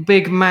deploy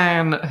big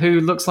man who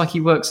looks like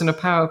he works in a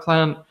power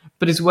plant,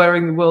 but is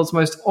wearing the world's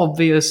most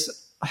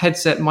obvious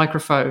headset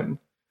microphone."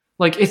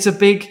 Like it's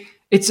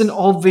an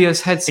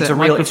obvious headset.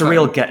 It's a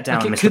real get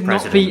down, like, Mr.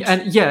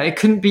 President. It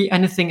couldn't be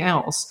anything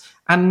else.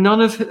 And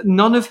none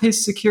of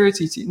his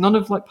security team, none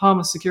of like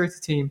Palmer's security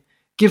team,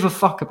 give a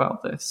fuck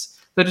about this.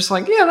 They're just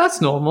like, yeah, that's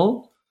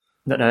normal.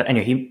 No,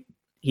 anyway,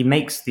 he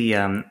makes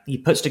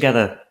he puts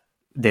together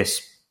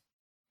this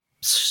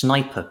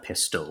sniper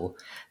pistol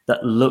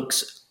that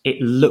looks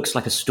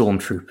like a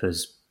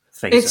stormtrooper's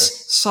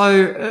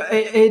phaser.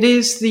 It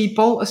is the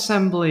bolt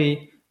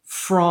assembly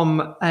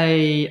from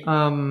a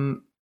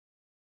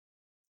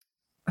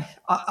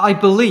I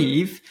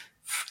believe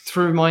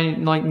through my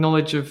like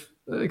knowledge of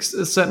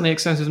certainly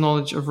extensive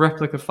knowledge of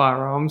replica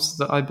firearms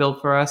that I build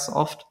for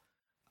Airsoft.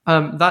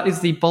 That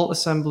is the bolt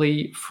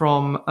assembly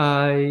from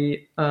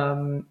a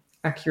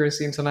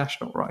Accuracy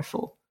International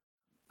rifle.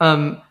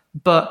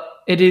 But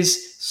it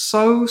is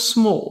so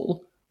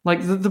small.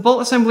 Like the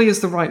bolt assembly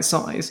is the right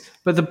size,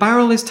 but the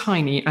barrel is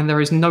tiny and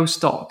there is no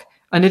stock.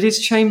 And it is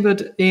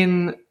chambered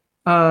in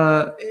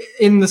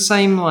the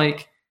same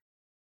like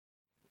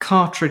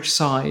cartridge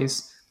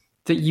size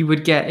that you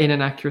would get in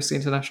an Accuracy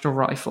International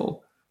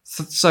rifle.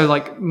 So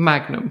like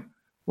Magnum.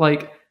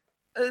 Like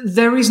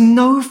there is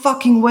no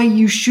fucking way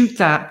you shoot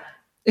that,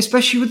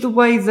 especially with the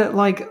way that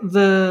like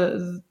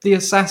the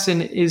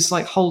assassin is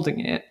like holding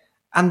it,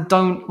 and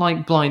don't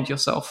like blind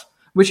yourself.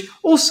 Which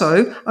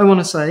also, I want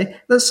to say,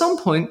 that at some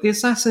point the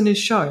assassin is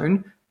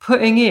shown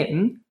putting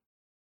in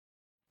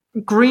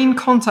green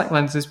contact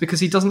lenses because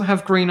he doesn't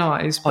have green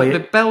eyes. But the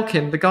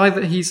Belkin, the guy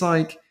that he's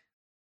like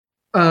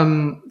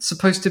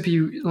supposed to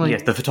be like,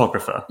 yes, the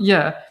photographer.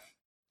 Yeah,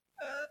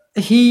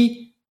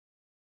 he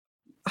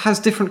has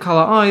different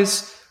color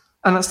eyes,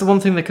 and that's the one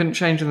thing they couldn't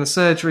change in the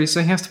surgery.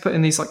 So he has to put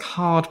in these like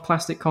hard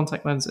plastic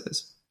contact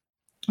lenses.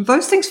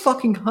 Those things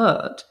fucking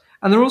hurt,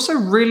 and they're also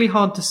really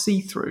hard to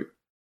see through.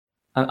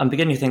 I'm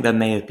beginning to think there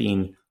may have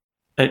been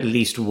at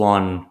least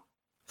one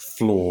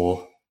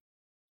flaw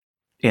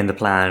in the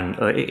plan,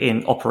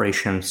 in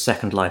Operation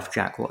Second Life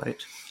Jack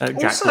White.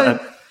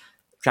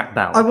 Jack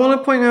Bauer. I want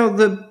to point out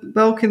that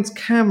Belkin's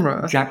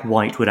camera... Jack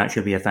White would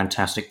actually be a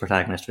fantastic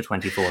protagonist for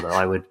 24,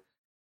 though.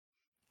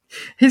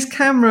 His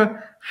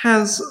camera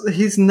has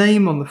his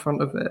name on the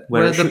front of it,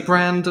 where the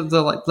brand of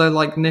the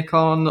like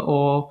Nikon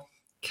or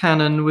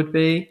Canon would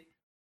be.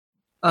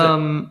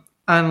 And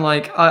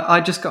like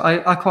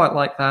I quite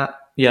like that.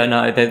 Yeah,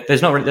 no,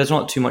 there's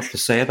not too much to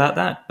say about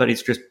that, but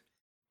it's just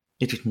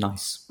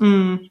nice.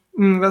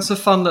 That's a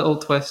fun little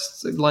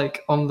twist,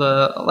 like on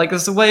the like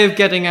as a way of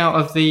getting out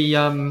of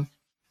the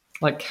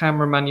like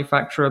camera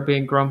manufacturer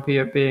being grumpy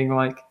at being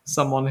like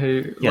someone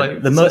who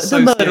like the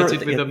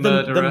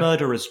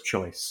murderer's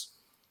choice.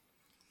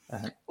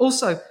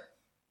 Also,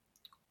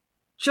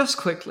 just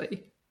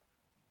quickly,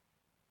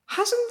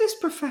 hasn't this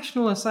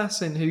professional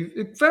assassin who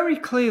very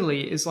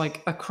clearly is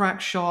like a crack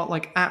shot,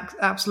 like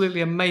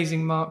absolutely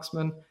amazing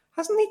marksman,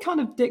 hasn't he kind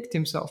of dicked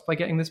himself by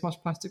getting this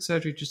much plastic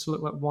surgery just to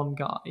look like one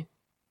guy?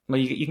 Well,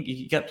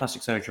 you get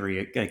plastic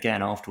surgery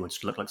again afterwards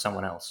to look like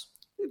someone else.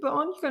 But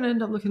aren't you going to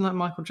end up looking like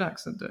Michael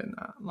Jackson doing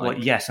that? Well,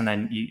 yes, and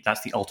then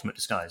that's the ultimate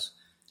disguise.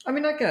 I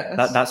mean, I guess.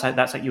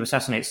 That's how you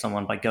assassinate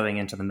someone, by going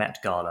into the Met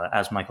Gala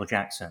as Michael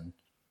Jackson.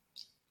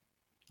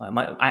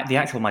 The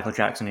actual Michael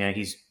Jackson,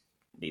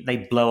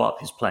 they blow up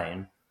his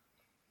plane.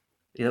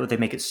 They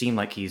make it seem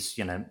like he's,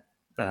 OD'd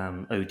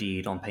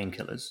on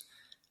painkillers.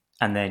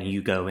 And then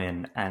you go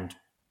in and,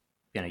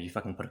 you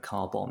fucking put a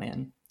car bomb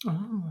in.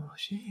 Oh,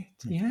 shit.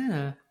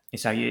 Yeah.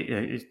 It's how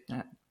in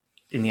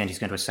the end, he's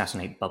going to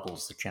assassinate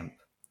Bubbles, the chimp.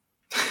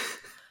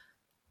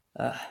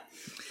 But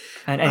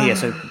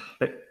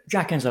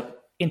Jack ends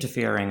up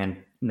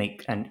interfering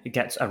and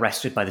gets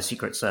arrested by the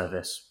Secret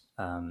Service.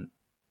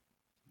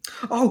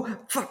 Oh,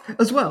 fuck!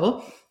 As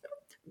well,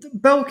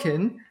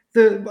 Belkin.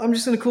 I'm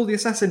just going to call the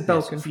assassin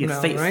Belkin from now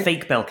on, right?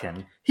 Fake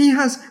Belkin. He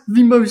has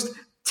the most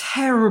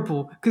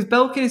terrible, because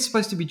Belkin is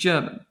supposed to be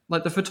German.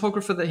 Like the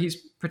photographer that he's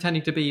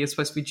pretending to be is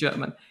supposed to be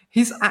German.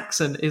 His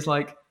accent is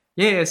like,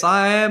 "Yes,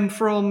 I am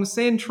from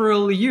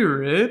Central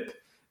Europe,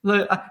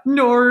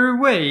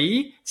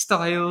 Norway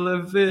style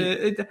of.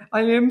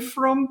 I am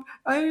from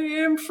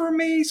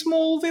a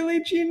small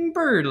village in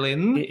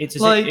Berlin." It's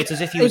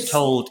as if he was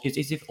told. It's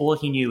as if all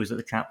he knew was that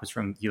the chap was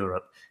from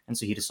Europe, and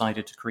so he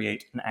decided to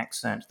create an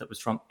accent that was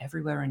from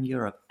everywhere in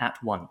Europe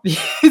at once.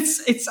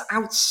 It's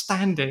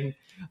outstanding.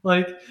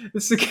 Like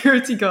the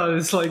security guard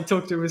is like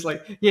talking to him, is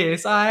like,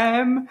 "Yes, I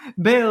am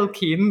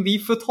Belkin, the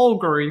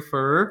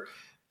photographer."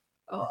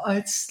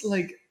 It's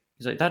like.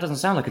 He's like, that doesn't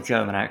sound like a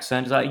German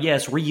accent. He's like,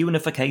 yes,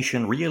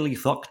 reunification really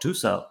fucked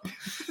us up.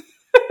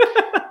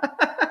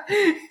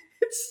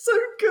 It's so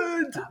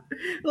good.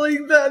 Like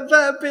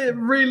that bit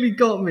really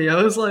got me.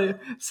 I was like,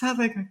 sat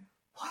there going,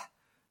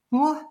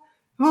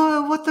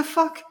 what the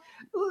fuck?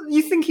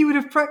 You think he would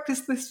have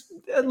practiced this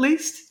at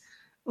least?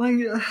 Like,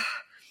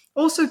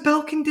 also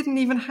Belkin didn't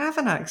even have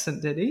an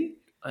accent, did he?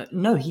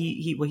 No, I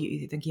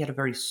think he had a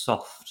very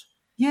soft.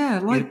 Yeah,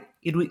 like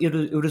it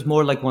was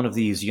more like one of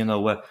these,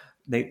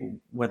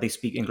 where they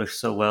speak English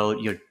so well,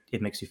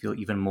 it makes you feel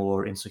even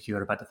more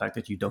insecure about the fact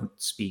that you don't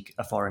speak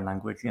a foreign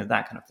language,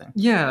 that kind of thing.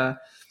 Yeah.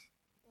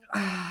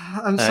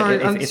 I'm sorry.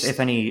 If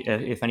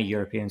any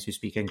Europeans who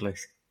speak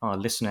English are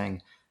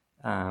listening,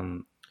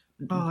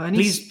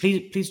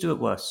 please do it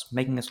worse,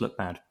 making us look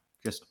bad.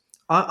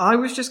 I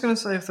was just going to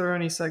say, if there are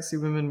any sexy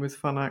women with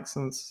fun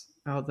accents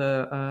out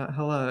there,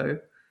 hello.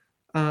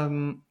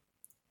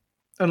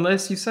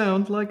 Unless you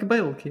sound like a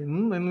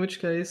Belkin, in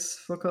which case,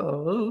 fuck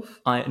off.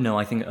 I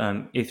think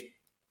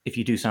if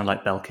you do sound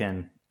like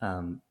Belkin,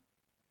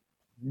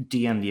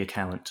 DM the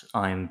account.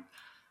 I'm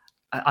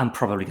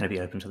probably going to be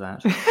open to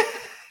that.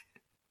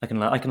 I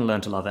can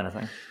learn to love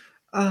anything.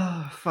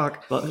 Oh,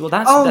 fuck.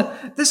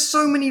 There's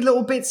so many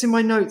little bits in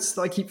my notes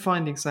that I keep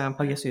finding, Sam.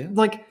 Oh, yes, yeah.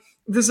 Like,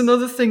 there's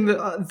another thing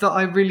that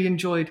I really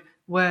enjoyed,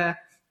 where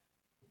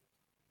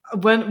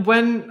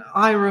when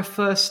Ira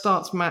first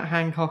starts Matt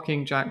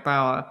Hancocking Jack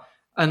Bauer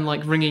and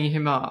like ringing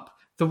him up,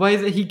 the way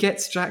that he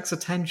gets Jack's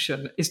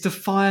attention is to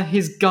fire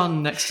his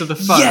gun next to the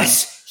phone.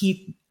 Yes,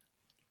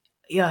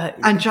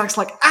 and Jack's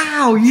like,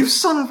 "Ow, you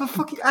son of a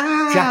fucking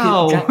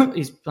ow!" Jack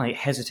is like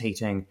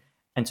hesitating,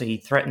 and so he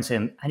threatens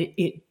him, and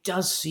it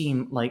does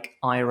seem like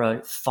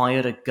Ira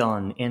fired a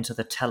gun into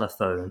the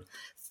telephone,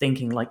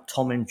 thinking like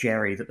Tom and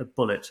Jerry that the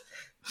bullet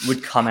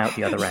would come out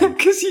the other end.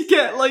 Because you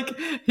get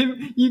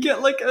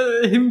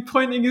him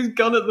pointing his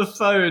gun at the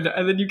phone,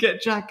 and then you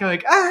get Jack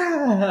going,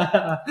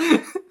 "Ah!"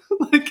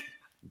 Like,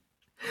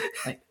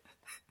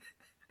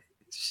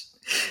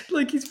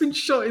 Like he's been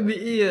shot in the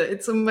ear.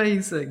 It's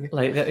amazing.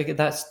 Like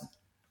that's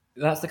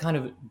the kind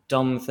of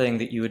dumb thing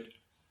that you would.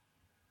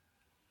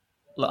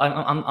 Like,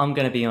 I'm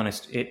going to be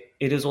honest. It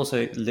is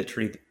also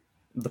literally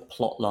the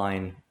plot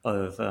line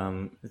of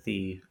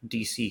the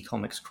DC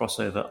Comics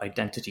crossover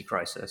Identity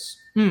Crisis.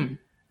 Because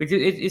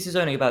this is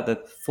only about the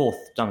fourth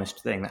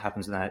dumbest thing that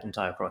happens in that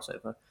entire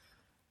crossover.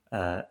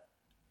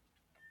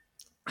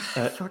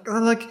 Fuck,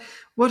 like,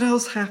 what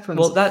else happens?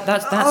 Well,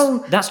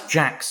 that's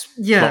Jack's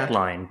Yeah. plot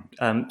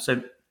line.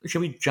 So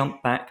should we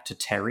jump back to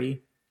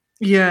Terry?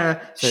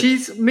 Yeah,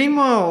 So-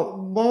 meanwhile,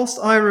 whilst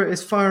Ira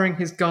is firing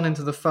his gun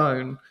into the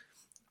phone,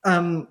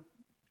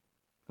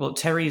 Well,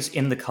 Terry's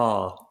in the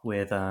car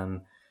with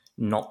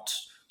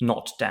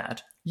not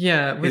Dad.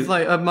 yeah, with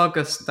like a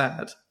Muggus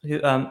dad.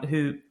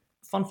 Who?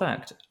 Fun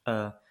fact.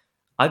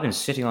 I've been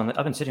sitting on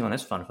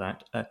this fun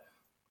fact.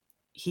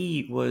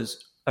 He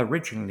was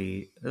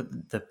originally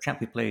the chap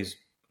who plays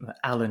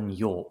Alan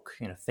York,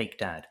 fake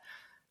dad.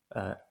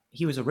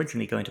 He was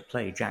originally going to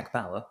play Jack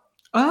Bauer,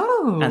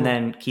 Oh, and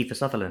then Kiefer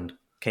Sutherland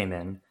came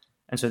in,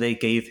 and so they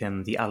gave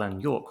him the Alan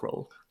York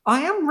role.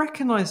 I am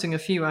recognizing a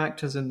few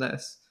actors in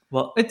this.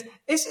 Well,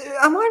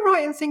 Am I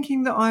right in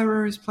thinking that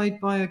Ira is played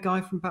by a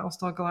guy from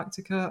Battlestar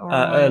Galactica? Or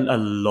a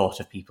lot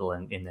of people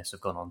in this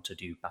have gone on to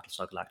do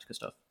Battlestar Galactica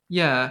stuff.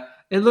 Yeah,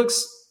 it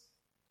looks.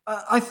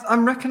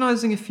 I'm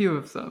recognizing a few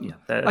of them.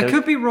 Yeah, I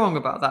could be wrong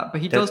about that,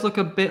 but he does look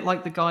a bit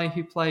like the guy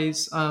who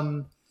plays.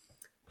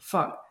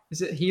 Fuck,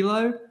 is it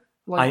Hilo?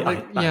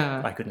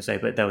 I couldn't say,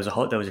 but there was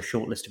a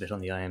short list of it on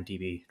the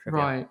IMDb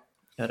trivia. Right.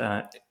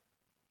 But,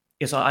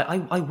 yes,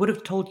 I would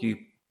have told you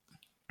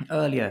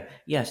earlier.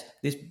 Yes,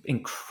 this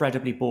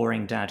incredibly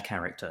boring dad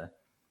character.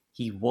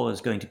 He was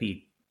going to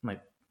be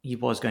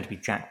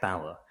Jack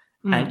Bauer,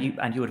 and you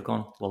would have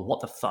gone, well,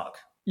 what the fuck?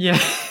 Yeah.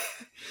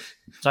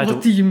 So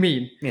What do you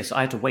mean? Yes,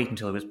 I had to wait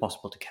until it was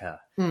possible to care.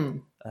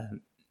 Mm.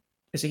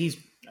 So he's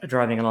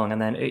driving along,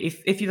 and then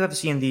if you've ever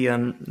seen the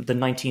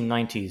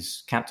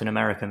 1990s Captain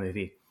America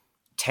movie,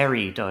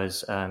 Terry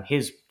does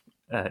his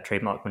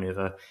trademark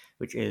maneuver,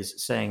 which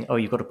is saying, "Oh,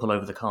 you've got to pull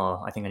over the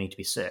car. I think I need to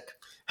be sick."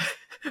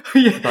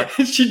 Yeah, But-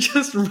 she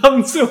just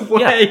runs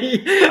away.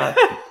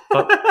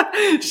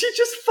 She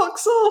just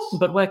fucks off.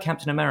 But where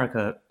Captain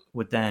America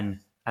would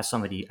then, as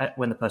somebody,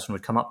 when the person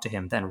would come up to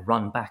him, then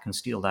run back and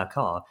steal their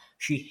car,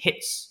 she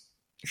hits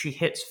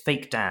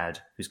fake dad,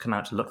 who's come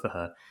out to look for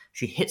her.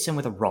 She hits him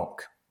with a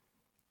rock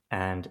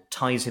and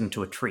ties him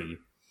to a tree.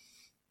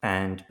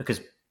 And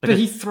because But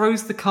he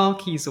throws the car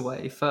keys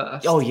away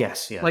first. oh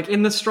yes, yeah. Like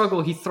in the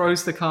struggle, he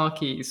throws the car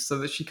keys so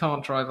that she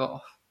can't drive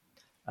off.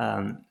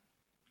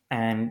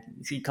 And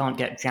she can't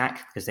get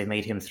Jack because they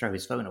made him throw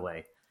his phone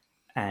away.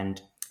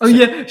 And Oh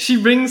yeah, she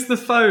rings the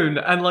phone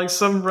and like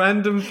some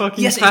random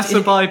fucking Yes,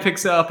 passerby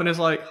picks it up and is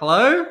like,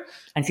 "Hello?"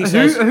 and she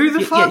says, Who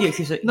the fuck? Yeah,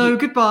 she said, No,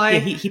 goodbye. Yeah,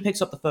 he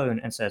picks up the phone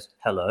and says,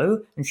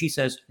 "Hello," and she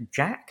says,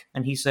 "Jack,"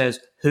 and he says,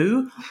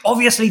 "Who?"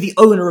 Obviously, the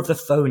owner of the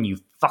phone. You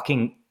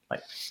fucking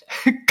like,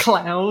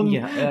 Clown.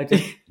 yeah.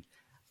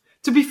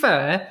 To be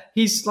fair,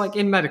 he's like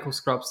in medical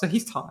scrubs, so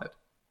he's tired.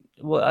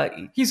 Well,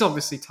 He's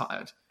obviously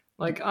tired.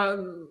 Like,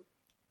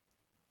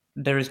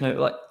 there is no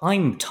like.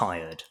 I'm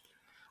tired.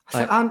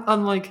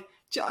 I'm like,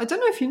 I don't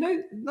know if you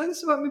know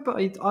this about me, but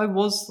I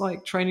was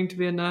like training to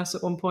be a nurse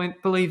at one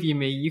point. Believe you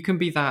me, you can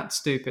be that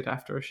stupid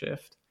after a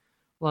shift.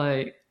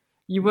 Like,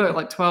 you work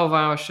like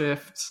 12-hour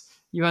shifts.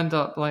 You end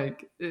up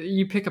like,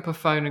 you pick up a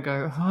phone and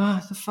go,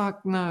 "Oh, the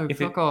fuck, no,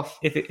 fuck off."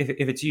 If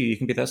it's you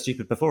can be that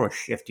stupid before a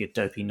shift. You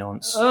dopey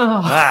nonce.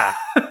 Oh. Ah,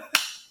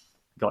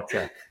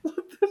 gotcha.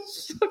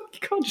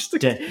 God, just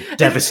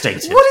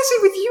Devastated. What is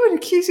it with you and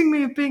accusing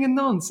me of being a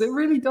nonce? It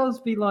really does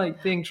be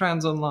like being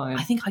trans online.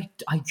 I think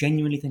I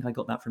genuinely think I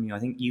got that from you. I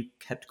think you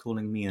kept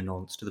calling me a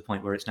nonce to the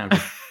point where it's now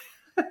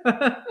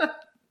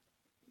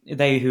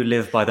they who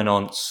live by the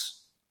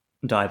nonce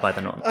die by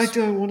the nonce. I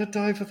don't want to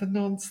die for the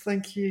nonce,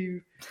 thank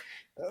you.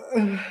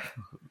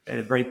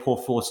 A very poor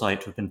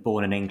foresight to have been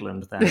born in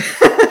England then.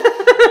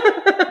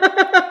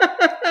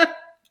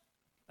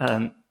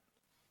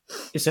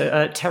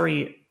 So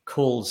Terry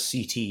calls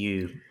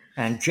CTU,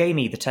 and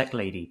Jamie, the tech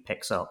lady,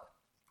 picks up.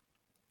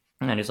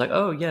 And he's like,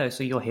 "Oh, yeah,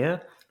 so you're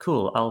here?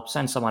 Cool, I'll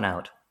send someone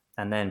out."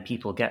 And then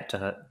people get to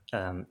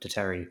her, to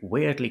Terry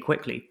weirdly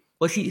quickly.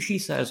 Well, she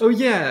says... Oh,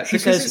 yeah, She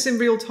because says- it's in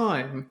real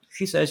time.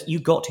 She says, "You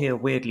got here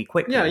weirdly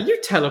quickly." Yeah, you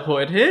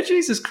teleported here,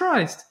 Jesus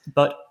Christ.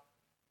 But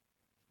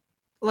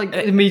Like,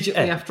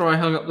 immediately after I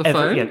hung up the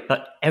phone. yeah,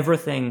 but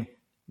everything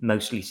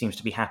mostly seems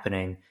to be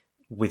happening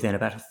within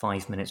about a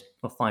 5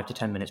 to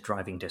 10 minutes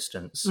driving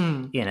distance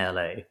in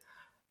LA.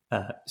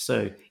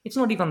 So it's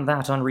not even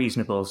that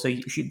unreasonable. So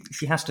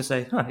she has to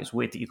say, "It's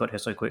weird that you got here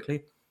so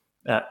quickly."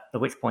 At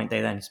which point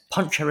they then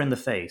punch her in the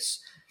face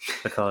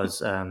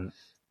because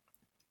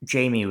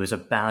Jamie was a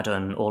bad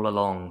un all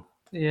along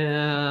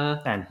Yeah.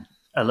 and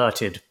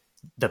alerted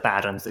the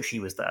bad uns that she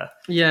was there.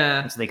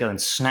 Yeah. And so they go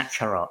and snatch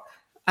her up.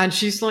 And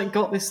she's like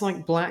got this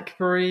like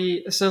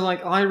BlackBerry. So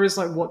like Ira's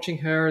like watching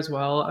her as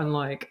well. And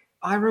like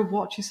Ira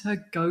watches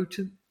her go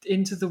to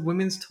into the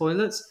women's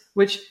toilets,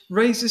 which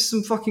raises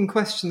some fucking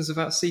questions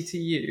about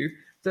CTU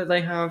that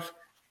they have.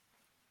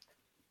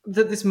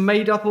 That this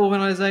made-up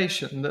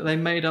organization that they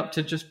made up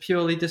to just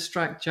purely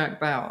distract Jack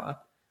Bauer.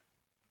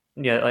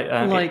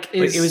 Yeah, Like,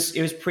 it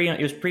was pre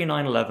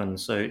 9/11,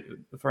 so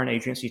for an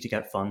agency to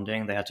get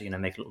funding, they had to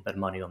make a little bit of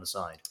money on the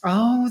side.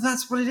 Oh,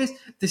 that's what it is.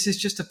 This is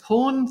just a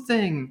porn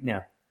thing.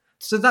 Yeah.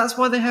 So that's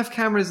why they have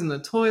cameras in the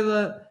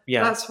toilet.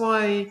 Yeah. That's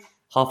why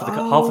half of the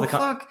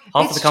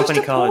it's company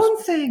just a cars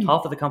porn thing.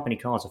 half of the company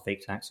cars are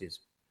fake taxis.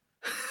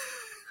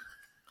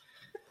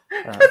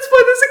 That's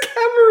why there's a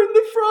camera in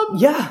the front.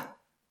 Yeah.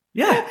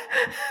 Yeah.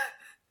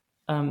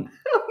 Oh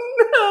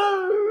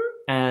no.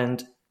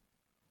 And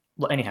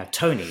well, anyhow,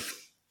 Tony.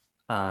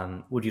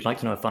 Would you like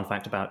to know a fun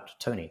fact about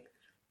Tony?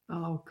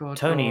 Oh god.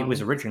 Tony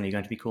was originally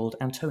going to be called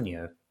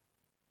Antonio,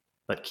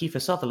 but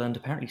Kiefer Sutherland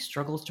apparently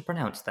struggles to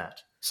pronounce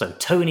that. So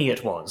Tony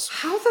it was.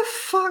 How the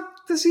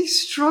fuck does he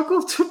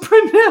struggle to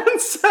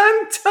pronounce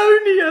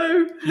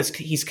Antonio?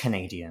 He's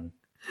Canadian.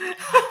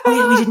 Oh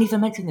yeah, we didn't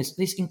even mention this.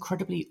 This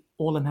incredibly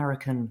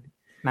all-American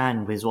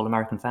man with his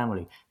all-American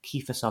family,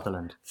 Kiefer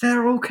Sutherland.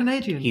 They're all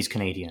Canadian. He's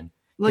Canadian.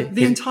 Like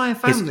the entire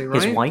family,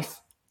 right? His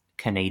wife,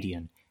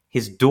 Canadian.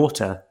 His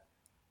daughter,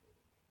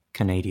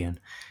 Canadian.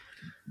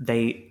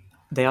 They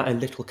are a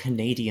little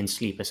Canadian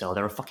sleeper cell.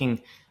 They're a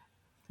fucking...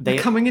 They're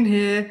coming in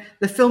here.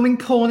 They're filming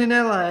porn in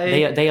LA.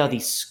 They are the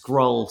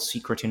Skrull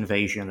secret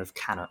invasion of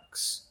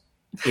Canucks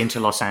into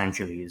Los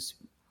Angeles,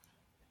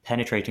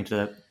 penetrating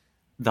to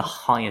the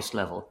highest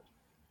level.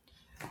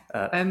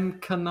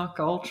 Canuck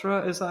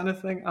Ultra, is that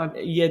anything?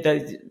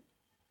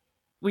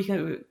 We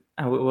can.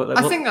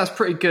 I think that's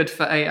pretty good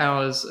for 8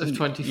 hours of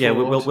 24. Yeah,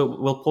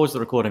 we'll pause the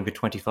recording for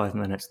 25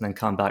 minutes and then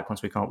come back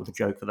once we come up with a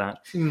joke for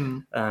that.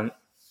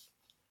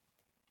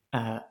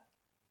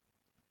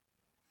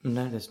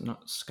 No, there's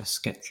not a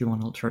sketchy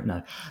one. Ultra.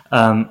 No.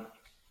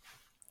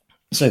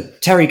 So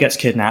Terry gets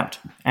kidnapped,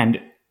 and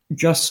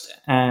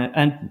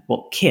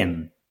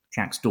Kim,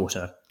 Jack's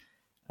daughter,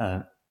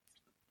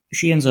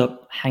 she ends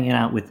up hanging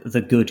out with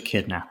the good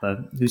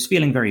kidnapper, who's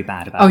feeling very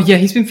bad about it. Oh yeah,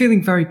 he's been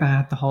feeling very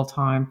bad the whole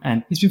time,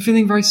 and he's been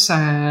feeling very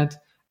sad,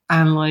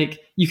 and like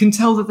you can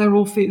tell that they're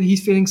all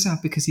he's feeling sad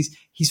because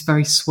he's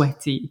very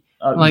sweaty.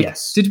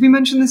 Yes. Did we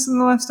mention this in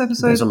the last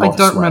episode? I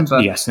don't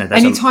remember. Yes, no.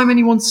 Anytime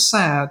anyone's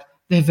sad,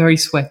 they're very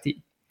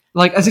sweaty,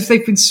 like as if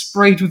they've been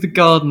sprayed with a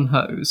garden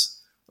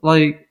hose.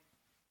 I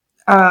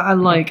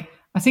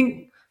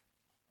think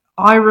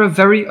Ira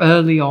very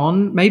early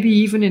on, maybe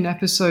even in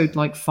episode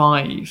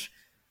 5,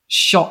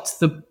 shot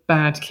the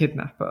bad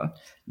kidnapper.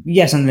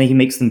 Yes, and then he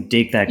makes them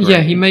dig their grave.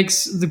 Yeah, he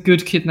makes the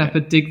good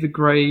kidnapper dig the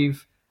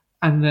grave,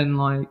 and then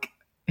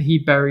he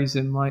buries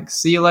him.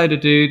 See you later,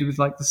 dude, with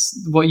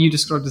what you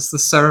described as the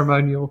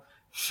ceremonial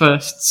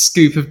first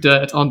scoop of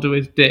dirt onto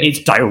his dick. It's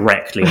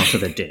directly onto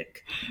the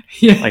dick.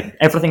 Yeah,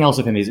 everything else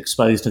of him is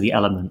exposed to the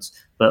elements,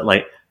 but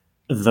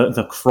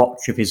the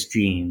crotch of his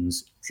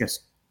jeans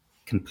just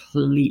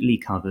completely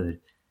covered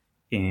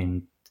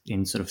in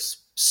sort of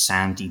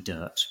sandy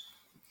dirt.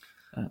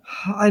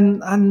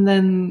 And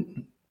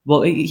then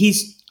he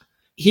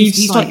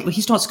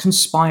starts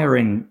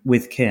conspiring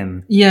with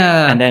Kim.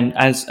 Yeah, and then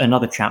as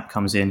another chap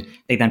comes in,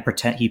 he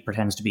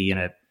pretends to be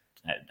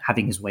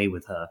having his way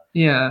with her.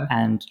 Yeah,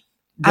 and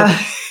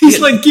he's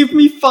give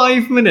me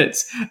 5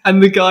 minutes,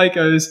 and the guy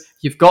goes,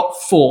 "You've got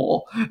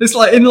 4." It's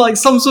in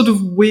some sort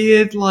of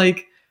weird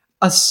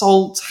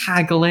assault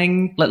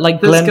haggling, like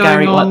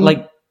Glengarry,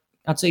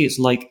 I'd say it's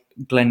like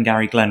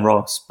Glengarry Glen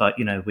Ross, but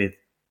with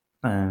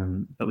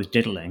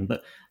diddling.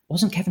 But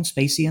wasn't Kevin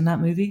Spacey in that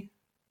movie?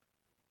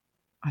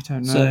 I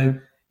don't know. So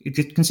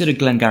consider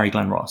Glengarry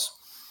Glen Ross.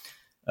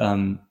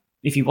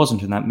 If he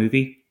wasn't in that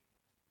movie,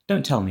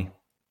 don't tell me.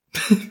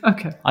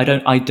 Okay. I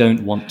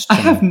don't want to. I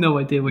have no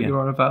idea what you're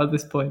on about at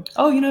this point.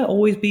 Oh,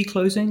 always be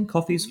closing.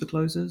 Coffees for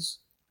closers.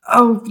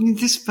 Oh,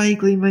 this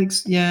vaguely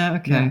makes... Yeah,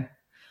 okay. Yeah.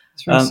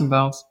 Let's ring some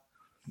bells.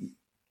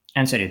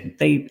 And so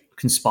they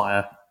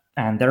conspire,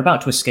 and they're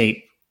about to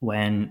escape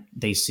when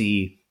they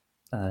see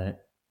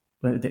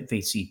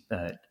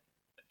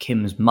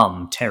Kim's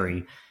mum,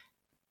 Terry,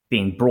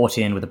 being brought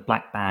in with a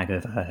black bag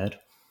over her head.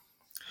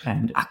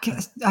 And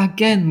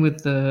again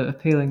with the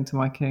appealing to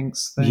my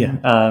kinks thing.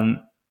 Yeah.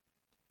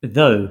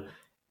 Though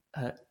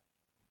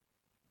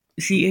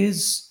she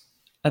is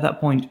at that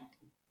point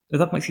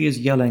she is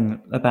yelling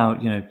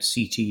about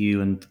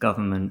CTU and the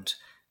government,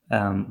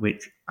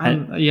 which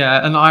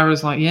and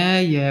Ira's like,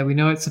 yeah, we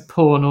know it's a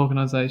porn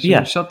organization.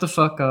 Yeah, shut the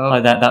fuck up.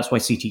 Like that's why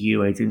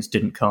CTU agents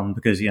didn't come,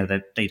 because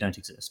they don't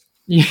exist.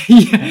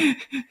 Yeah.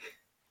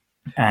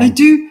 And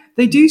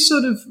they do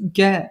sort of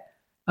get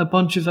a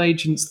bunch of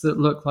agents that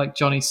look like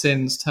Johnny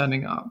Sins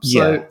turning up.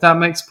 So that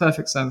makes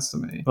perfect sense to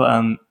me.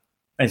 But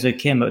so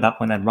Kim at that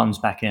point then runs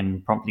back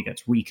in, promptly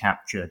gets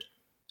recaptured,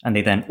 and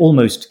they then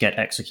almost get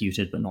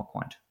executed, but not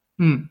quite.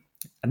 And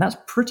that's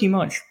pretty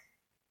much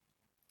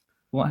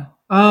what.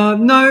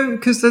 No,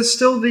 because there's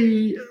still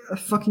the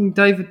fucking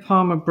David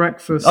Palmer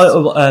breakfast.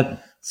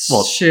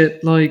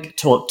 Shit, like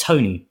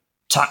Tony,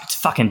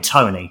 fucking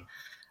Tony.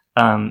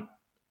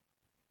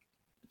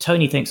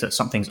 Tony thinks that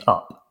something's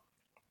up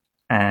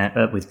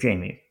with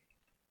Jamie.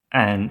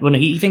 And well, no,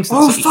 he thinks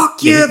that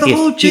the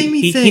whole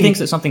Jamie thing. He thinks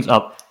that something's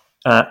up,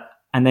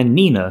 and then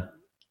Nina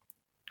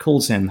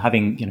calls him,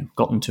 having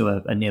gotten to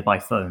a nearby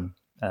phone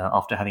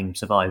after having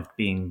survived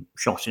being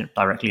shot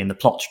directly in the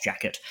plot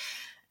jacket,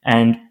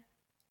 and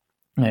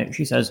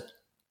she says,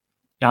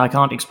 "I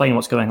can't explain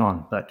what's going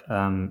on, but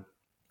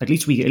at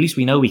least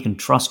we know we can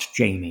trust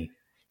Jamie.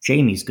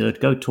 Jamie's good.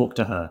 Go talk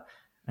to her."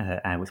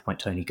 At which point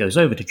Tony goes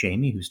over to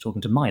Jamie, who's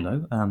talking to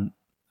Milo.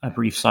 A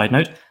brief side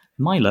note.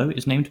 Milo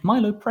is named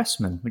Milo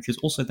Pressman, which is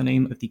also the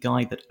name of the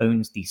guy that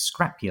owns the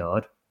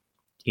scrapyard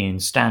in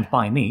Stand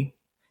By Me,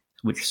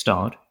 which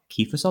starred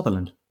Kiefer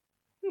Sutherland.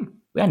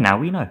 And now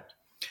we know.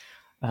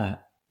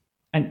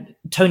 And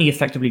Tony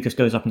effectively just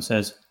goes up and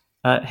says,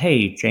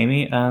 "Hey,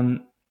 Jamie,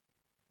 don't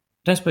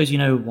suppose you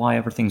know why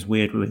everything's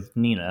weird with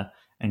Nina?"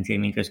 And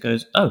Jamie just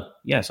goes, "Oh,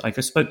 yes, I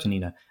just spoke to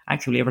Nina.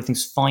 Actually,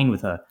 everything's fine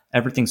with her.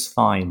 Everything's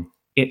fine.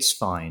 It's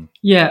fine."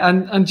 Yeah,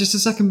 and just a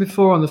second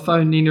before on the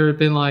phone, Nina had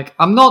been like,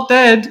 "I'm not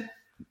dead."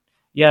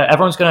 Yeah,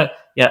 everyone's gonna.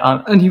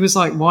 Yeah, and he was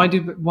like, "Why?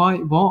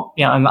 What?"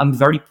 Yeah, I'm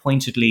very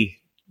pointedly.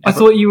 I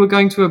thought you were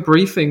going to a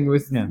briefing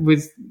with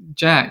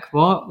Jack.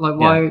 What? Like,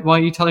 why are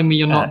you telling me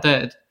you're not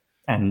dead?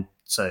 And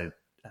so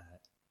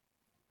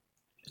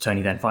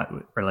Tony then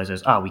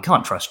realizes, we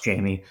can't trust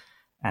Jamie.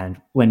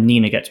 And when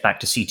Nina gets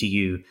back to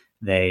CTU,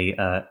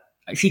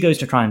 she goes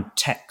to try and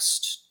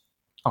text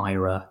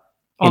Ira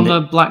on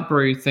the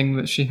BlackBerry thing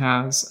that she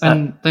has,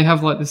 and they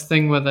have like this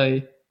thing where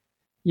they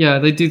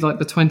do like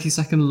the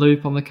 20-second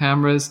loop on the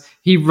cameras.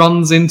 He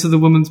runs into the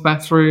woman's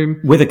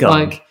bathroom with a gun,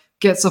 like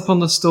gets up on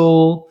the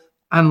stall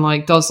and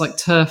like does like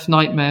turf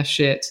nightmare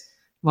shit,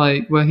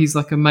 like where he's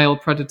like a male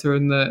predator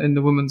in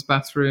the woman's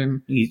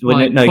bathroom,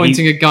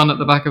 pointing a gun at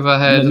the back of her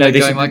head, and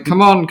going like,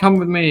 "Come on, come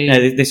with me." No,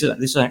 this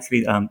is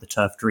actually the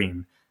turf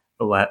dream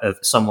of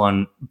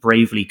someone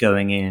bravely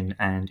going in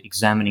and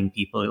examining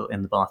people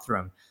in the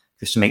bathroom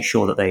just to make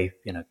sure that they,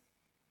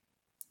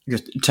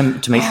 just to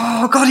make sure.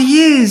 Oh God,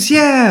 he is,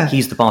 yeah.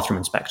 He's the bathroom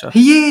inspector.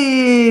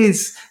 He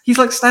is. He's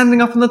like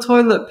standing up in the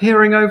toilet,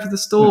 peering over the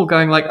stall,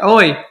 going like,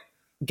 "Oi,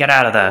 get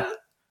out of there!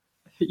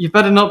 You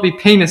better not be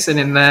penising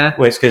in there."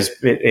 Well, it's because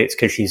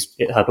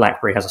her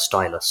BlackBerry has a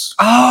stylus.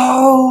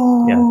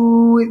 Oh,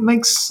 yeah. It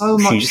makes so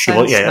much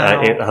sense.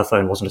 Her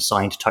phone wasn't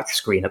assigned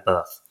touchscreen at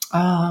birth.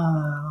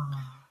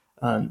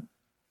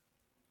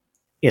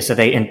 So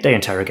they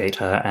interrogate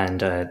her,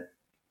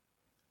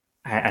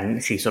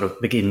 and she sort of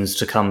begins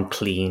to come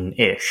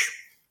clean-ish.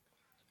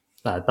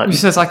 But she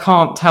says, "I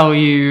can't tell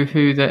you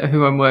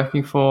who I'm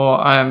working for.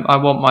 I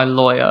want my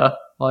lawyer."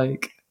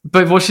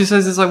 But what she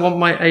says is, "I want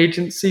my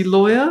agency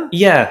lawyer."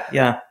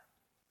 Yeah.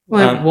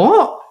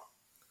 What?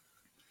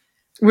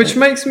 Which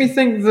makes me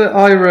think that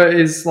Ira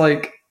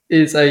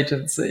is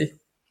agency.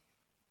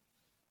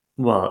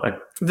 Well,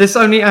 this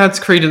only adds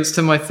credence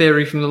to my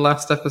theory from the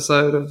last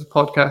episode of the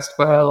podcast,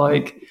 where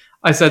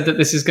I said that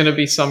this is going to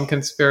be some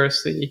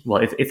conspiracy.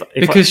 Well,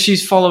 because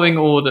she's following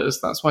orders,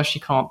 that's why she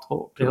can't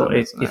talk.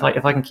 If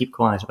I can keep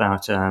quiet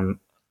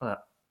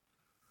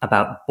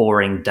about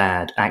boring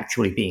dad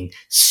actually being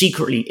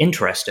secretly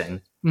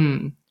interesting,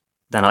 then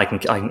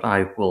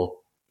I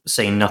will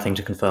say nothing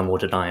to confirm or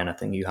deny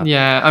anything you have.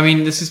 Yeah, I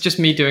mean, this is just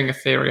me doing a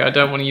theory. I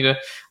don't want you to,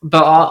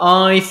 but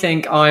I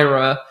think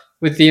Ira,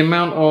 with the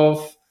amount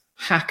of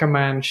hacker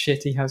man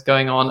shit he has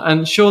going on,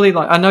 and surely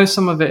I know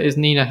some of it is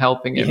Nina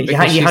helping him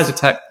because she's a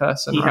tech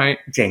person, right?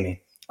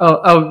 Jamie.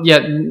 Oh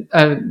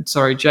yeah,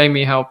 sorry,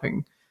 Jamie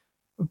helping,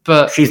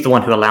 but she's the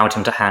one who allowed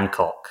him to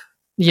Hancock.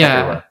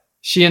 Yeah,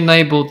 she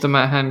enabled the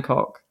Matt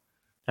Hancock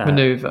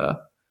maneuver.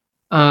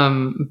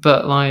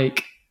 But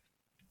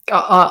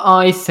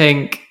I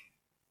think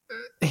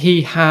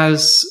he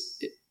has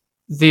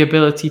the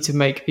ability to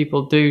make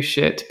people do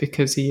shit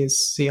because he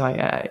is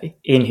CIA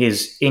in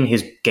his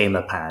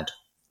gamer pad.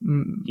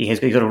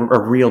 He's got a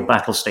real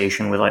battle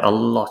station with a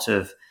lot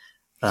of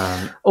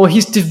or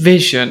his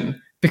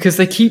division, because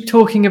they keep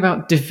talking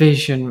about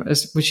division,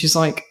 which is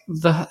I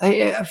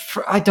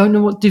don't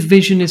know what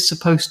division is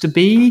supposed to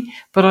be,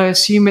 but I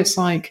assume it's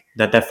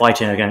that they're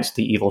fighting against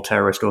the evil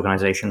terrorist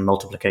organization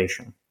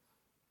Multiplication.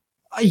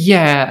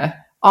 Yeah,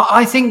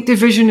 I think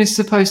division is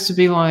supposed to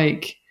be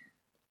like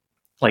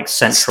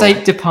central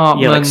State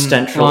Department,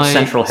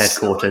 central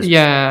headquarters.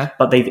 Yeah,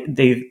 but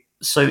they've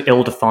so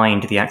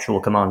ill-defined the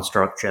actual command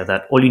structure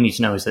that all you need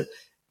to know is that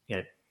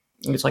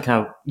it's like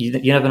how you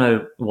never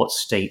know what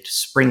state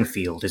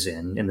Springfield is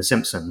in The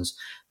Simpsons,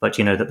 but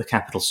you know that the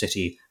capital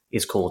city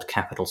is called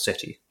Capital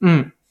City.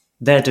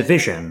 Their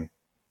division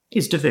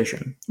is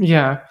division.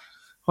 Yeah,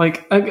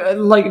 but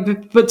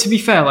to be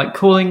fair,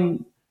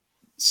 calling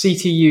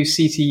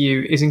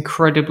CTU is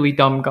incredibly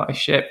dumb guy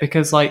shit,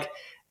 because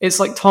it's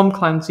like Tom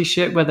Clancy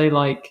shit where they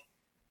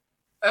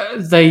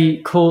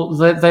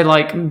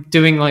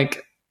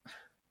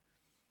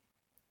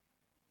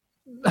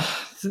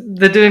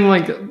they're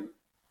doing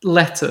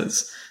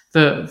letters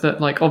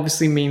that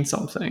obviously mean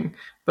something,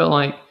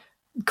 but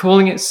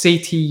calling it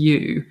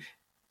CTU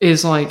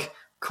is like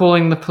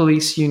calling the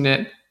police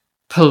unit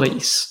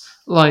police.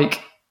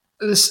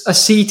 a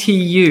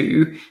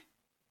CTU,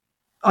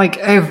 like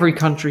every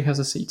country has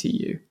a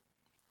CTU,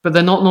 but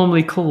they're not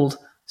normally called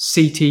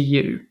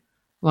CTU.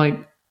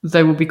 Like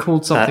they will be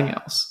called something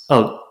else.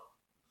 Oh,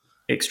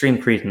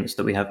 extreme credence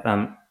that we have.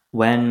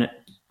 When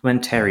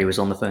Terry was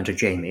on the phone to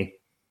Jamie,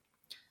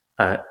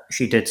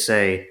 she did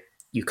say,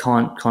 "You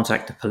can't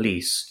contact the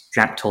police."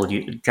 Jack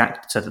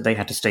said that they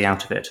had to stay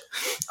out of it.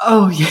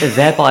 Oh yeah.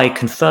 Thereby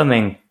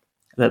confirming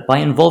that by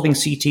involving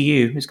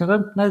CTU, it's going to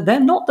go, no, they're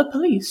not the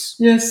police.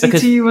 Yeah,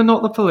 CTU are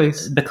not the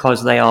police.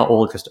 Because they are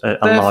all just a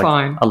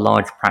fine.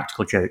 large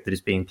practical joke that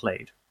is being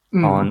played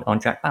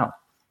on Jack Bauer.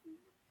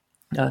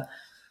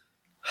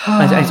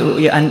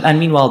 And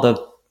meanwhile,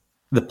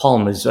 the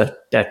Palmers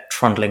they're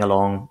trundling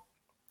along.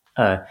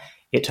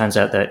 It turns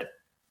out that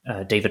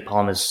David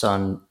Palmer's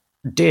son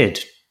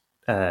did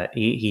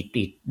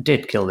he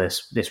did kill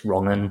this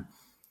wrong'un,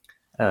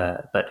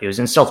 but it was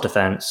in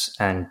self-defense,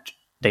 and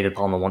David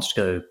Palmer wants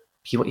to go.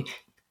 He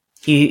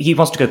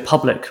wants to go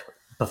public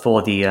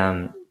before the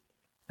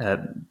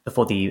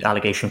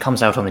allegation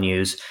comes out on the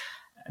news,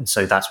 and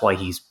so that's why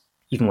he's,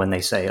 even when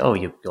they say, "Oh,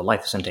 your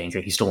life is in danger,"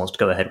 he still wants to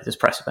go ahead with this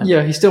press event.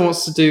 Yeah, he still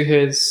wants to do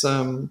his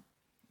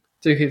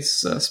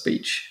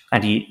speech,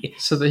 and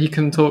so that he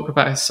can talk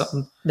about his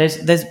son. There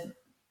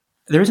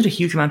isn't a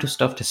huge amount of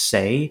stuff to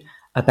say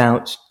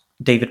about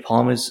David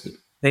Palmer's.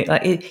 He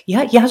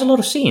has a lot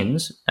of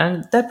scenes,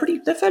 and they're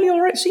fairly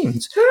alright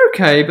scenes. They're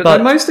okay, but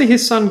they're mostly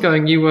his son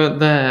going, "You weren't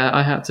there.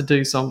 I had to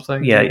do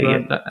something. You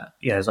weren't there."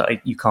 Yeah, it's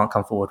like, you can't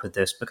come forward with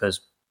this because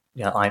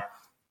I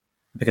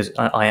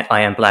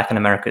am black and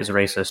America is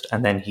racist.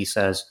 And then he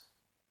says,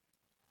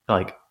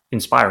 like,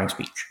 inspiring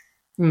speech,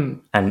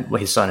 and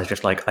his son is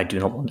just like, I do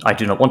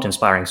not want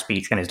inspiring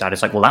speech, and his dad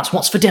is like, well, that's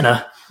what's for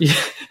dinner. Yeah,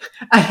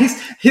 and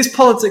his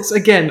politics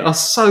again are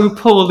so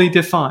poorly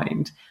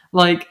defined.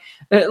 Like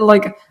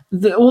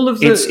all of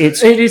the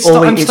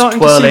I'm starting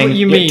to see what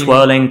you mean.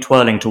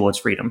 Twirling towards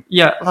freedom.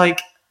 Yeah, like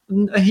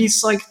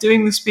he's like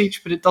doing the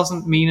speech, but it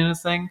doesn't mean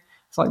anything.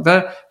 It's like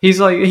that.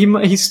 He's like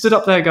he stood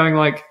up there going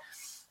like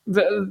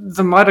the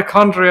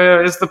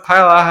mitochondria is the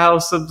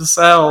powerhouse of the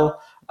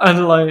cell,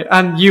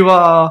 and you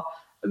are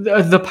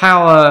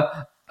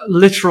the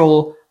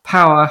literal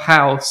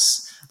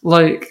powerhouse.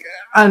 Like,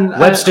 and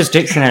Webster's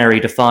dictionary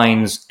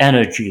defines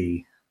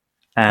energy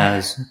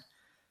as.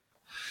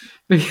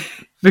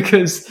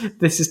 Because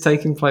this is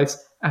taking place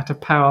at a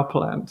power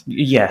plant.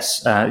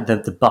 Yes,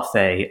 the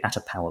buffet at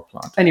a power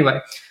plant. Anyway,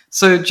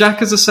 so Jack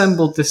has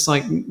assembled this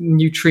like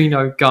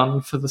neutrino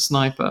gun for the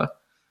sniper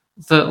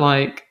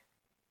that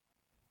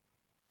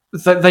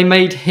they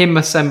made him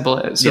assemble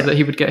it so that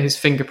he would get his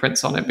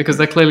fingerprints on it, because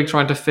they're clearly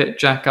trying to fit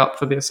Jack up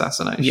for the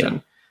assassination. Yeah.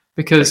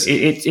 Because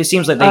it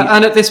seems like they...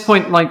 and at this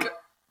point, like,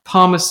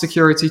 Palmer's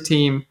security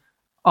team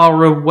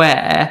are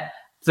aware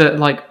that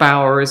like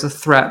Bauer is a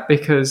threat,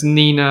 because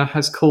Nina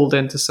has called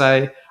in to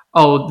say,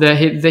 "Oh,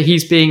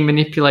 he's being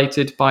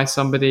manipulated by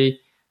somebody.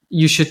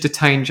 You should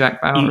detain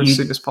Jack Bauer as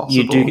soon as possible."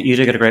 You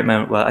do get a great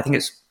moment where I think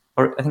it's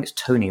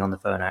Tony on the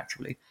phone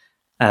actually,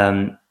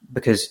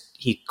 because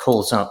he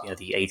calls up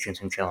the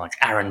agent in charge,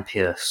 Aaron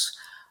Pierce,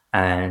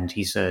 and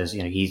he says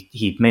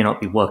he may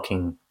not be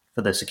working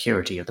for the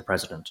security of the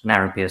president. And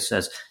Aaron Pierce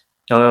says,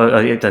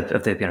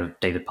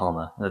 David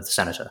Palmer, the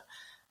senator,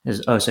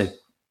 so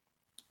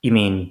you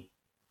mean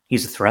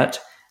he's a threat?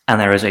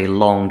 And there is a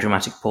long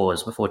dramatic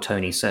pause before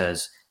Tony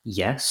says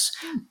yes,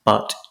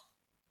 but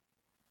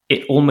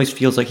it almost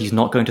feels like he's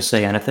not going to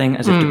say anything,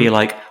 as if to be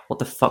like, what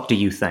the fuck do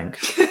you think?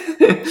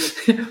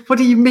 What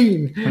do you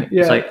mean?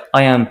 It's like,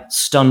 I am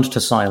stunned to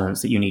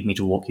silence that you need me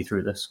to walk you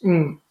through this.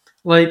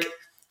 Like,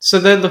 so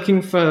they're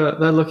looking for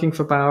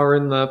Bauer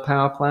in the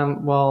power plant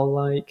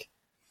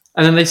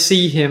and then they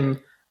see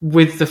him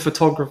with the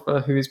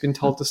photographer who's been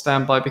told to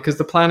stand by, because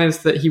the plan is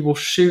that he will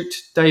shoot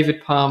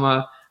David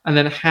Palmer and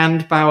then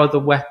hand Bauer the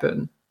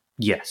weapon.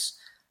 Yes.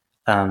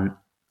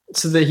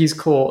 So that he's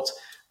caught.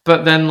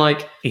 But then,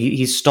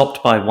 he's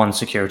stopped by one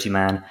security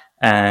man,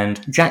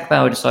 and Jack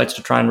Bauer decides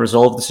to try and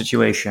resolve the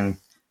situation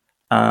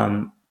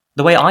the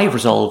way I've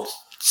resolved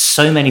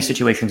so many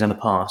situations in the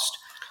past,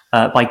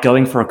 by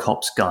going for a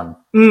cop's gun.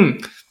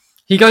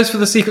 He goes for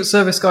the Secret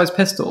Service guy's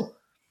pistol.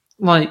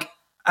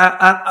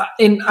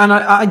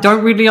 I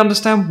don't really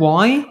understand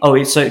why. Oh,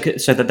 it's so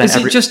that then is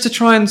it just to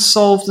try and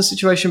solve the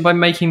situation by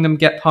making them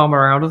get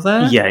Palmer out of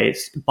there? Yeah,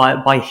 it's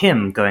by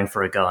him going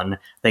for a gun.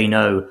 They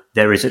know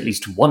there is at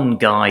least one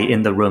guy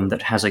in the room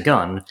that has a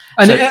gun.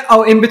 And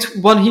in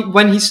between,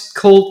 when he's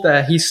called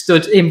there, he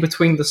stood in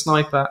between the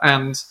sniper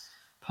and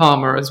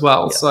Palmer as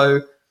well. Yeah.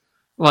 So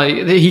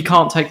he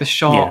can't take the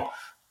shot. Yeah.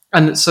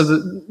 And so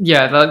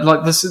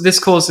this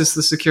causes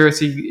the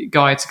security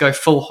guy to go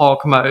full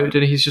hog mode,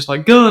 and he's just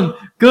like, gun.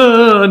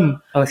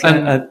 And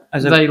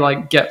they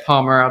get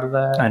Palmer out of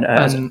there.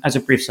 And as a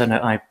brief side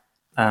note,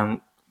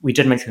 we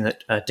did mention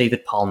that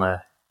David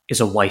Palmer is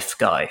a wife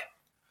guy.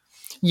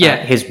 Yeah,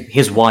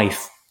 his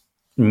wife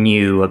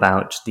knew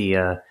about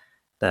the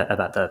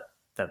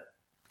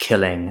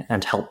killing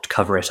and helped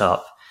cover it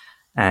up,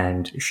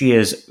 and she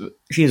is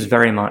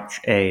very much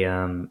a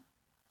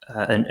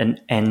an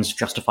ends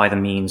justify the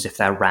means if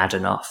they're rad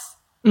enough.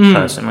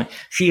 Personally,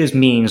 she is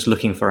means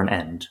looking for an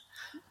end,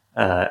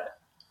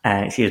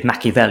 and she is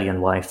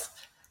Machiavellian wife.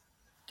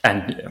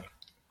 And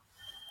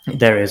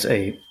there is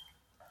there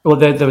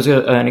was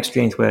an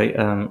exchange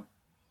where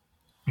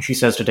she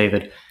says to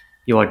David,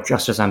 "You are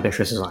just as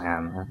ambitious as I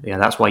am.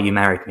 That's why you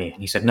married me."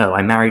 And he said, "No,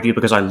 I married you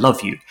because I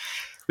love you,"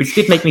 which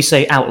did make me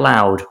say out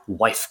loud,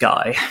 "Wife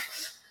guy."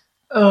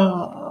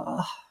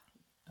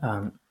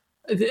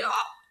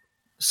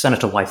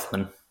 Senator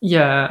Weithman.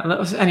 Yeah. That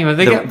was, anyway,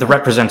 the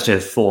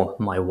representative for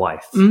my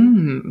wife.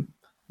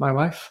 My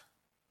wife.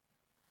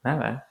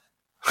 Oh,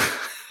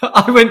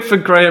 I went for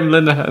Graham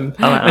Linehan,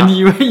 and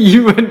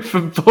you went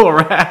for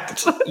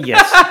Borat.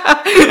 Yes,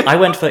 I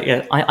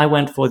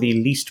went for the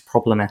least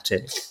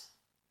problematic.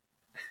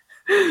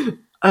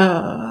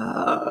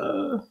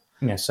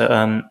 Yeah.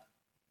 So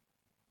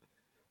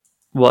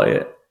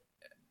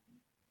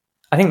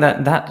I think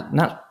that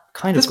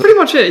kind of that's pretty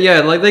much it.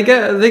 Yeah, like they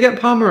get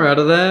Palmer out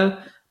of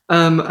there,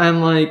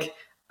 and like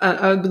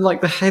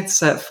the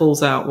headset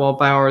falls out while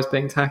Bauer is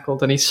being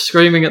tackled, and he's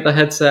screaming at the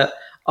headset,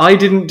 "I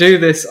didn't do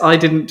this! I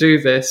didn't do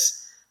this!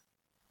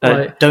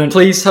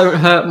 Please don't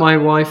hurt my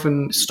wife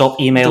and stop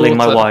emailing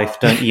daughter. My wife.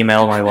 Don't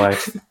email my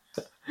wife.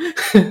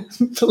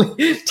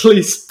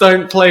 Please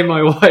don't play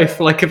my wife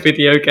like a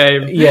video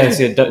game. Yes,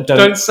 yeah,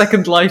 don't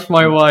Second Life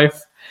my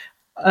wife.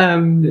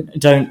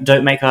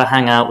 Don't make her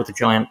hang out with a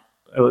giant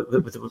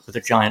with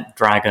a giant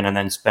dragon and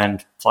then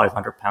spend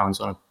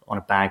 £500 on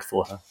a bag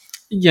for her."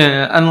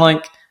 Yeah, and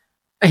like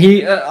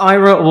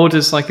Ira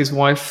orders like his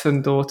wife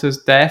and daughter's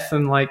death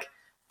and like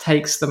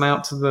takes them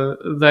out to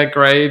their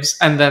graves,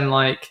 and then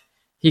like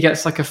he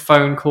gets like a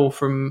phone call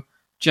from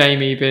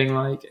Jamie being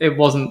like it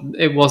wasn't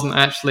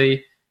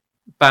actually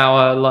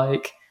Bauer.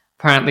 Like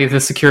apparently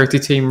the security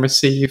team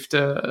received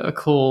a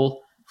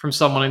call from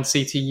someone in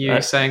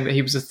CTU saying that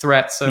he was a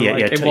threat, so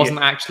it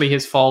wasn't actually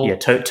his fault. Yeah,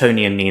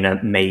 Tony and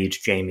Nina made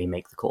Jamie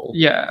make the call.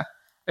 Yeah,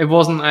 it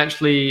wasn't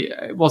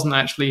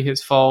actually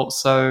his fault,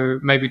 so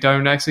maybe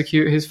don't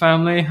execute his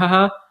family,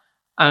 haha.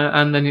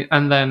 And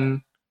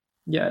then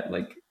yeah,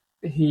 like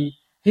the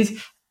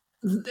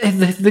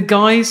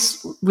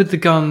guys with the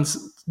guns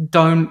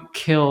don't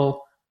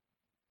kill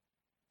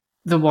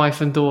the wife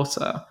and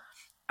daughter.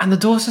 And the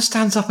daughter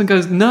stands up and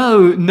goes,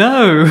 "No."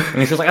 And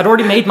he's like, "I'd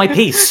already made my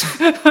peace.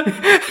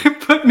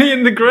 Put me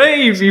in the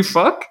grave, you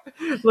fuck."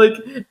 Like,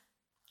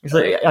 he's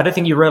like, "I don't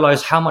think you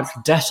realise how much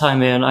debt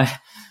I'm in. My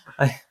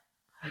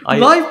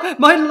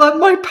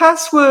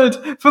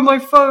password for my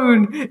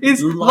phone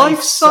is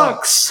life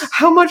sucks.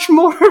 How much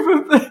more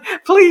of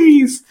it?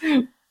 Please."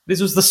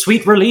 This was the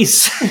sweet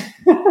release.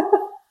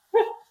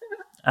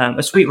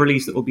 A sweet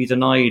release that will be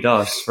denied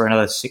us for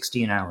another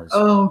 16 hours.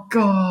 Oh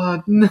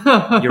God, no!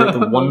 You're at the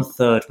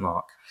 1/3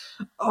 mark.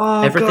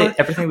 Oh everything we've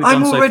done so far.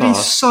 I'm already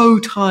so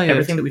tired.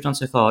 Everything that we've done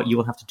so far, you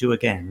will have to do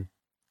again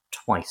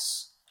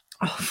twice.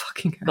 Oh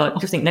fucking hell!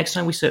 But just think, next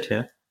time we sit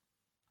here,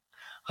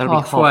 that'll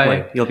be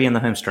halfway. You'll be in the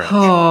home stretch.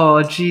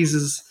 Oh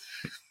Jesus!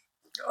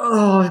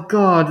 Oh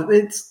God!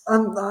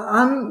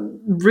 I'm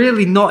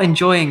really not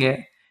enjoying it.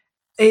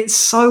 It's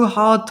so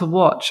hard to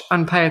watch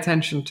and pay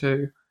attention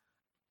to.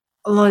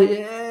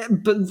 Like,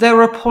 but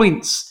there are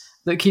points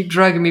that keep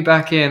dragging me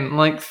back in.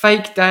 Like,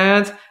 Fake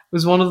Dad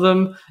was one of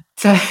them.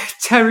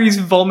 Terry's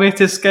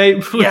vomit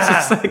escape was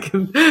the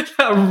second.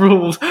 That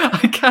ruled.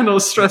 I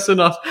cannot stress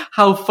enough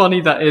how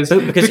funny that is.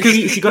 Because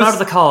she got out of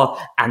the car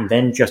and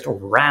then just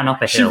ran up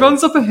a hill. She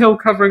runs up a hill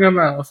covering her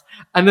mouth,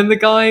 and then the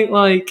guy,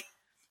 like,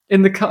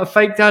 in the cut,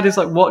 Fake Dad is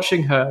like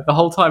watching her the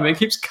whole time. It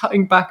keeps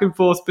cutting back and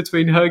forth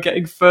between her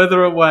getting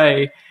further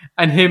away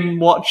and him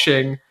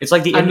watching. It's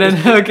like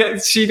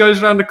she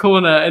goes around the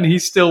corner and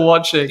he's still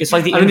watching. It's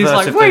like the and inverse.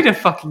 And he's like, "Wait a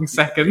fucking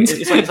second!"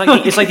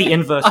 It's like the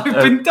inverse.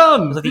 I've been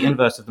done. It's like the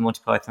inverse of the Monty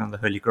Python and the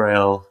Holy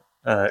Grail.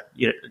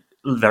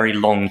 Very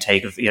long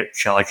take of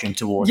charging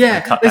towards.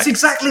 Yeah, that's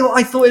exactly what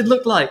I thought it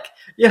looked like.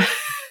 Yeah,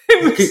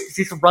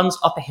 she just runs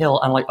up a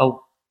hill and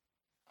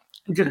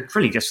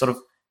just sort of.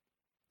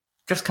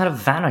 Just kind of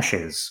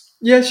vanishes.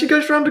 Yeah, she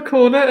goes around a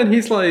corner and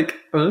he's like,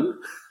 "Oh?"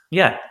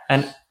 Yeah,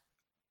 and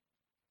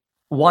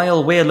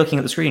while we're looking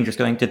at the screen just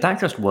going, "Did that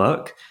just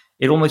work?"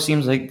 It almost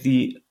seems like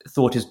the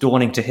thought is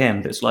dawning to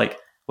him that's like,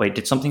 "Wait,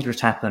 did something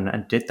just happen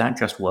and did that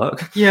just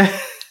work?" Yeah.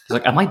 He's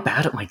like, "Am I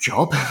bad at my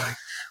job?"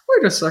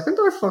 Wait a second,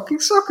 I fucking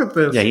suck at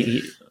this. Yeah,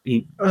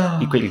 he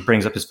quickly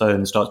brings up his phone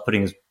and starts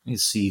putting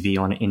his CV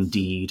on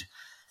Indeed.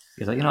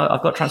 He's like,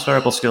 "I've got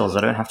transferable skills.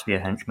 I don't have to be a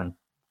henchman."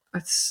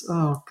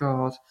 Oh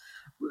God.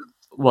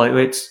 Well,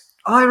 it's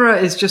Ira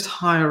is just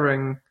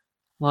hiring,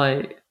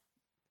 like,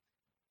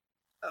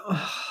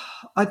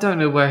 I don't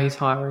know where he's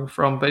hiring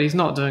from, but he's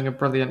not doing a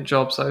brilliant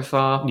job so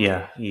far.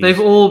 Yeah, they've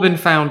all been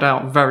found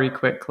out very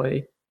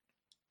quickly.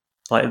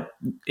 Like,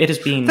 it has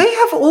been. They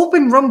have all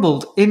been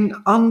rumbled in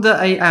under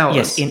 8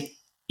 hours. Yes,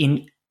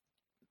 in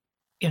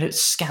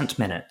scant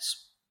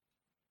minutes.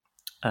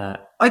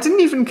 I didn't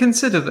even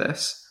consider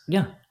this.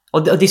 Yeah.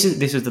 Well, this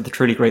is the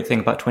truly great thing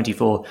about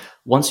 24.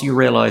 Once you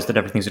realise that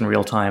everything's in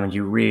real time and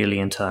you really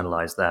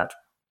internalise that,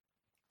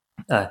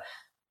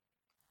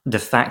 the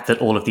fact that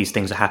all of these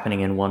things are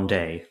happening in one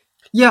day,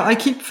 Yeah, I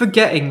keep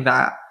forgetting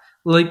that,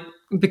 like,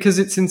 because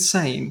it's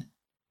insane.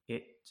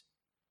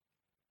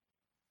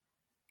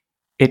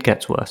 it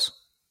gets worse.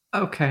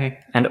 Okay.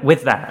 And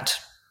with that,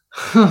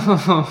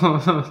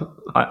 Oh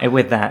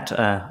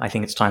I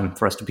think it's time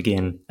for us to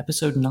begin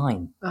episode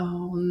 9.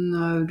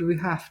 no, do we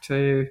have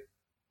to?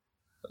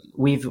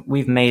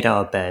 We've made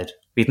our bed.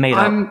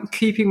 I'm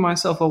keeping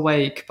myself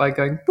awake by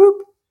going boop,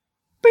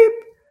 beep,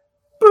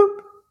 boop,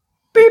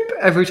 beep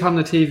every time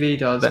the TV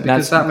does,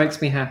 because that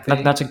makes me happy.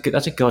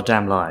 That's a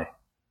goddamn lie.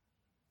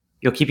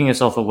 You're keeping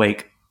yourself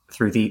awake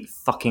through the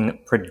fucking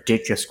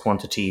prodigious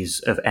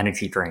quantities of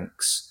energy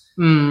drinks.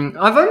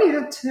 I've only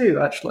had 2,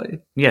 actually.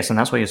 Yes, and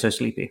that's why you're so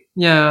sleepy.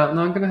 Yeah,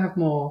 no, I'm going to have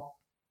more.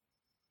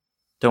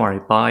 Don't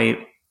worry,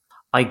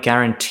 I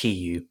guarantee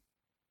you,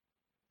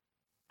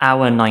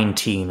 hour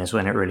 19 is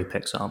when it really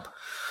picks up.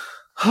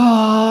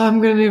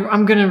 I'm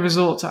gonna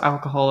resort to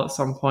alcohol at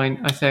some point,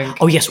 I think.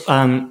 Oh yes,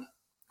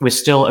 we're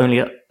still only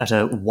at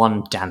a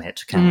 1 damn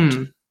it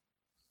count.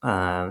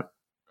 I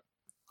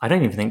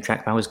don't even think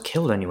Jack Bauer's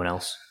killed anyone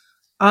else.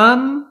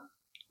 No,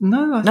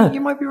 I think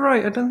you might be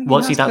right. I don't think he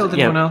has killed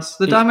anyone else.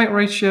 The damn it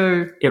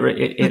ratio,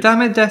 the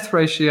damn it death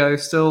ratio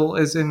still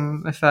is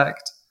in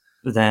effect.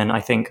 Then I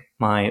think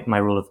my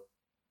rule of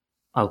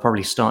I'll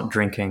probably start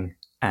drinking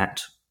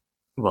at,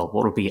 well,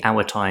 what would be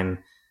our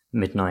time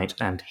midnight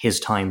and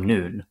his time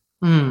noon.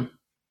 I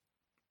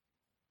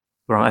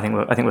think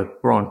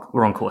we're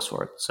on course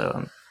for it.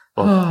 So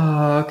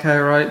okay,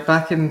 right,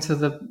 back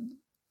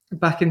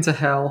into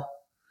hell.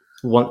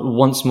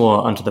 Once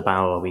more unto the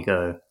Bower we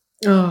go.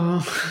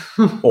 Oh.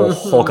 Or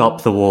hog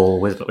up the wall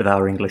with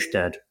our English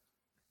dead.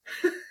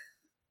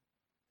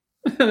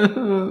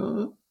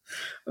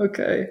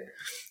 Okay.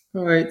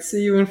 All right.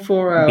 See you in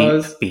 4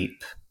 hours.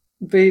 Beep.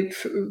 Beep.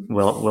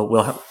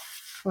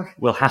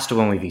 We'll has to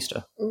when we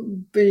vista.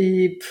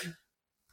 Beep.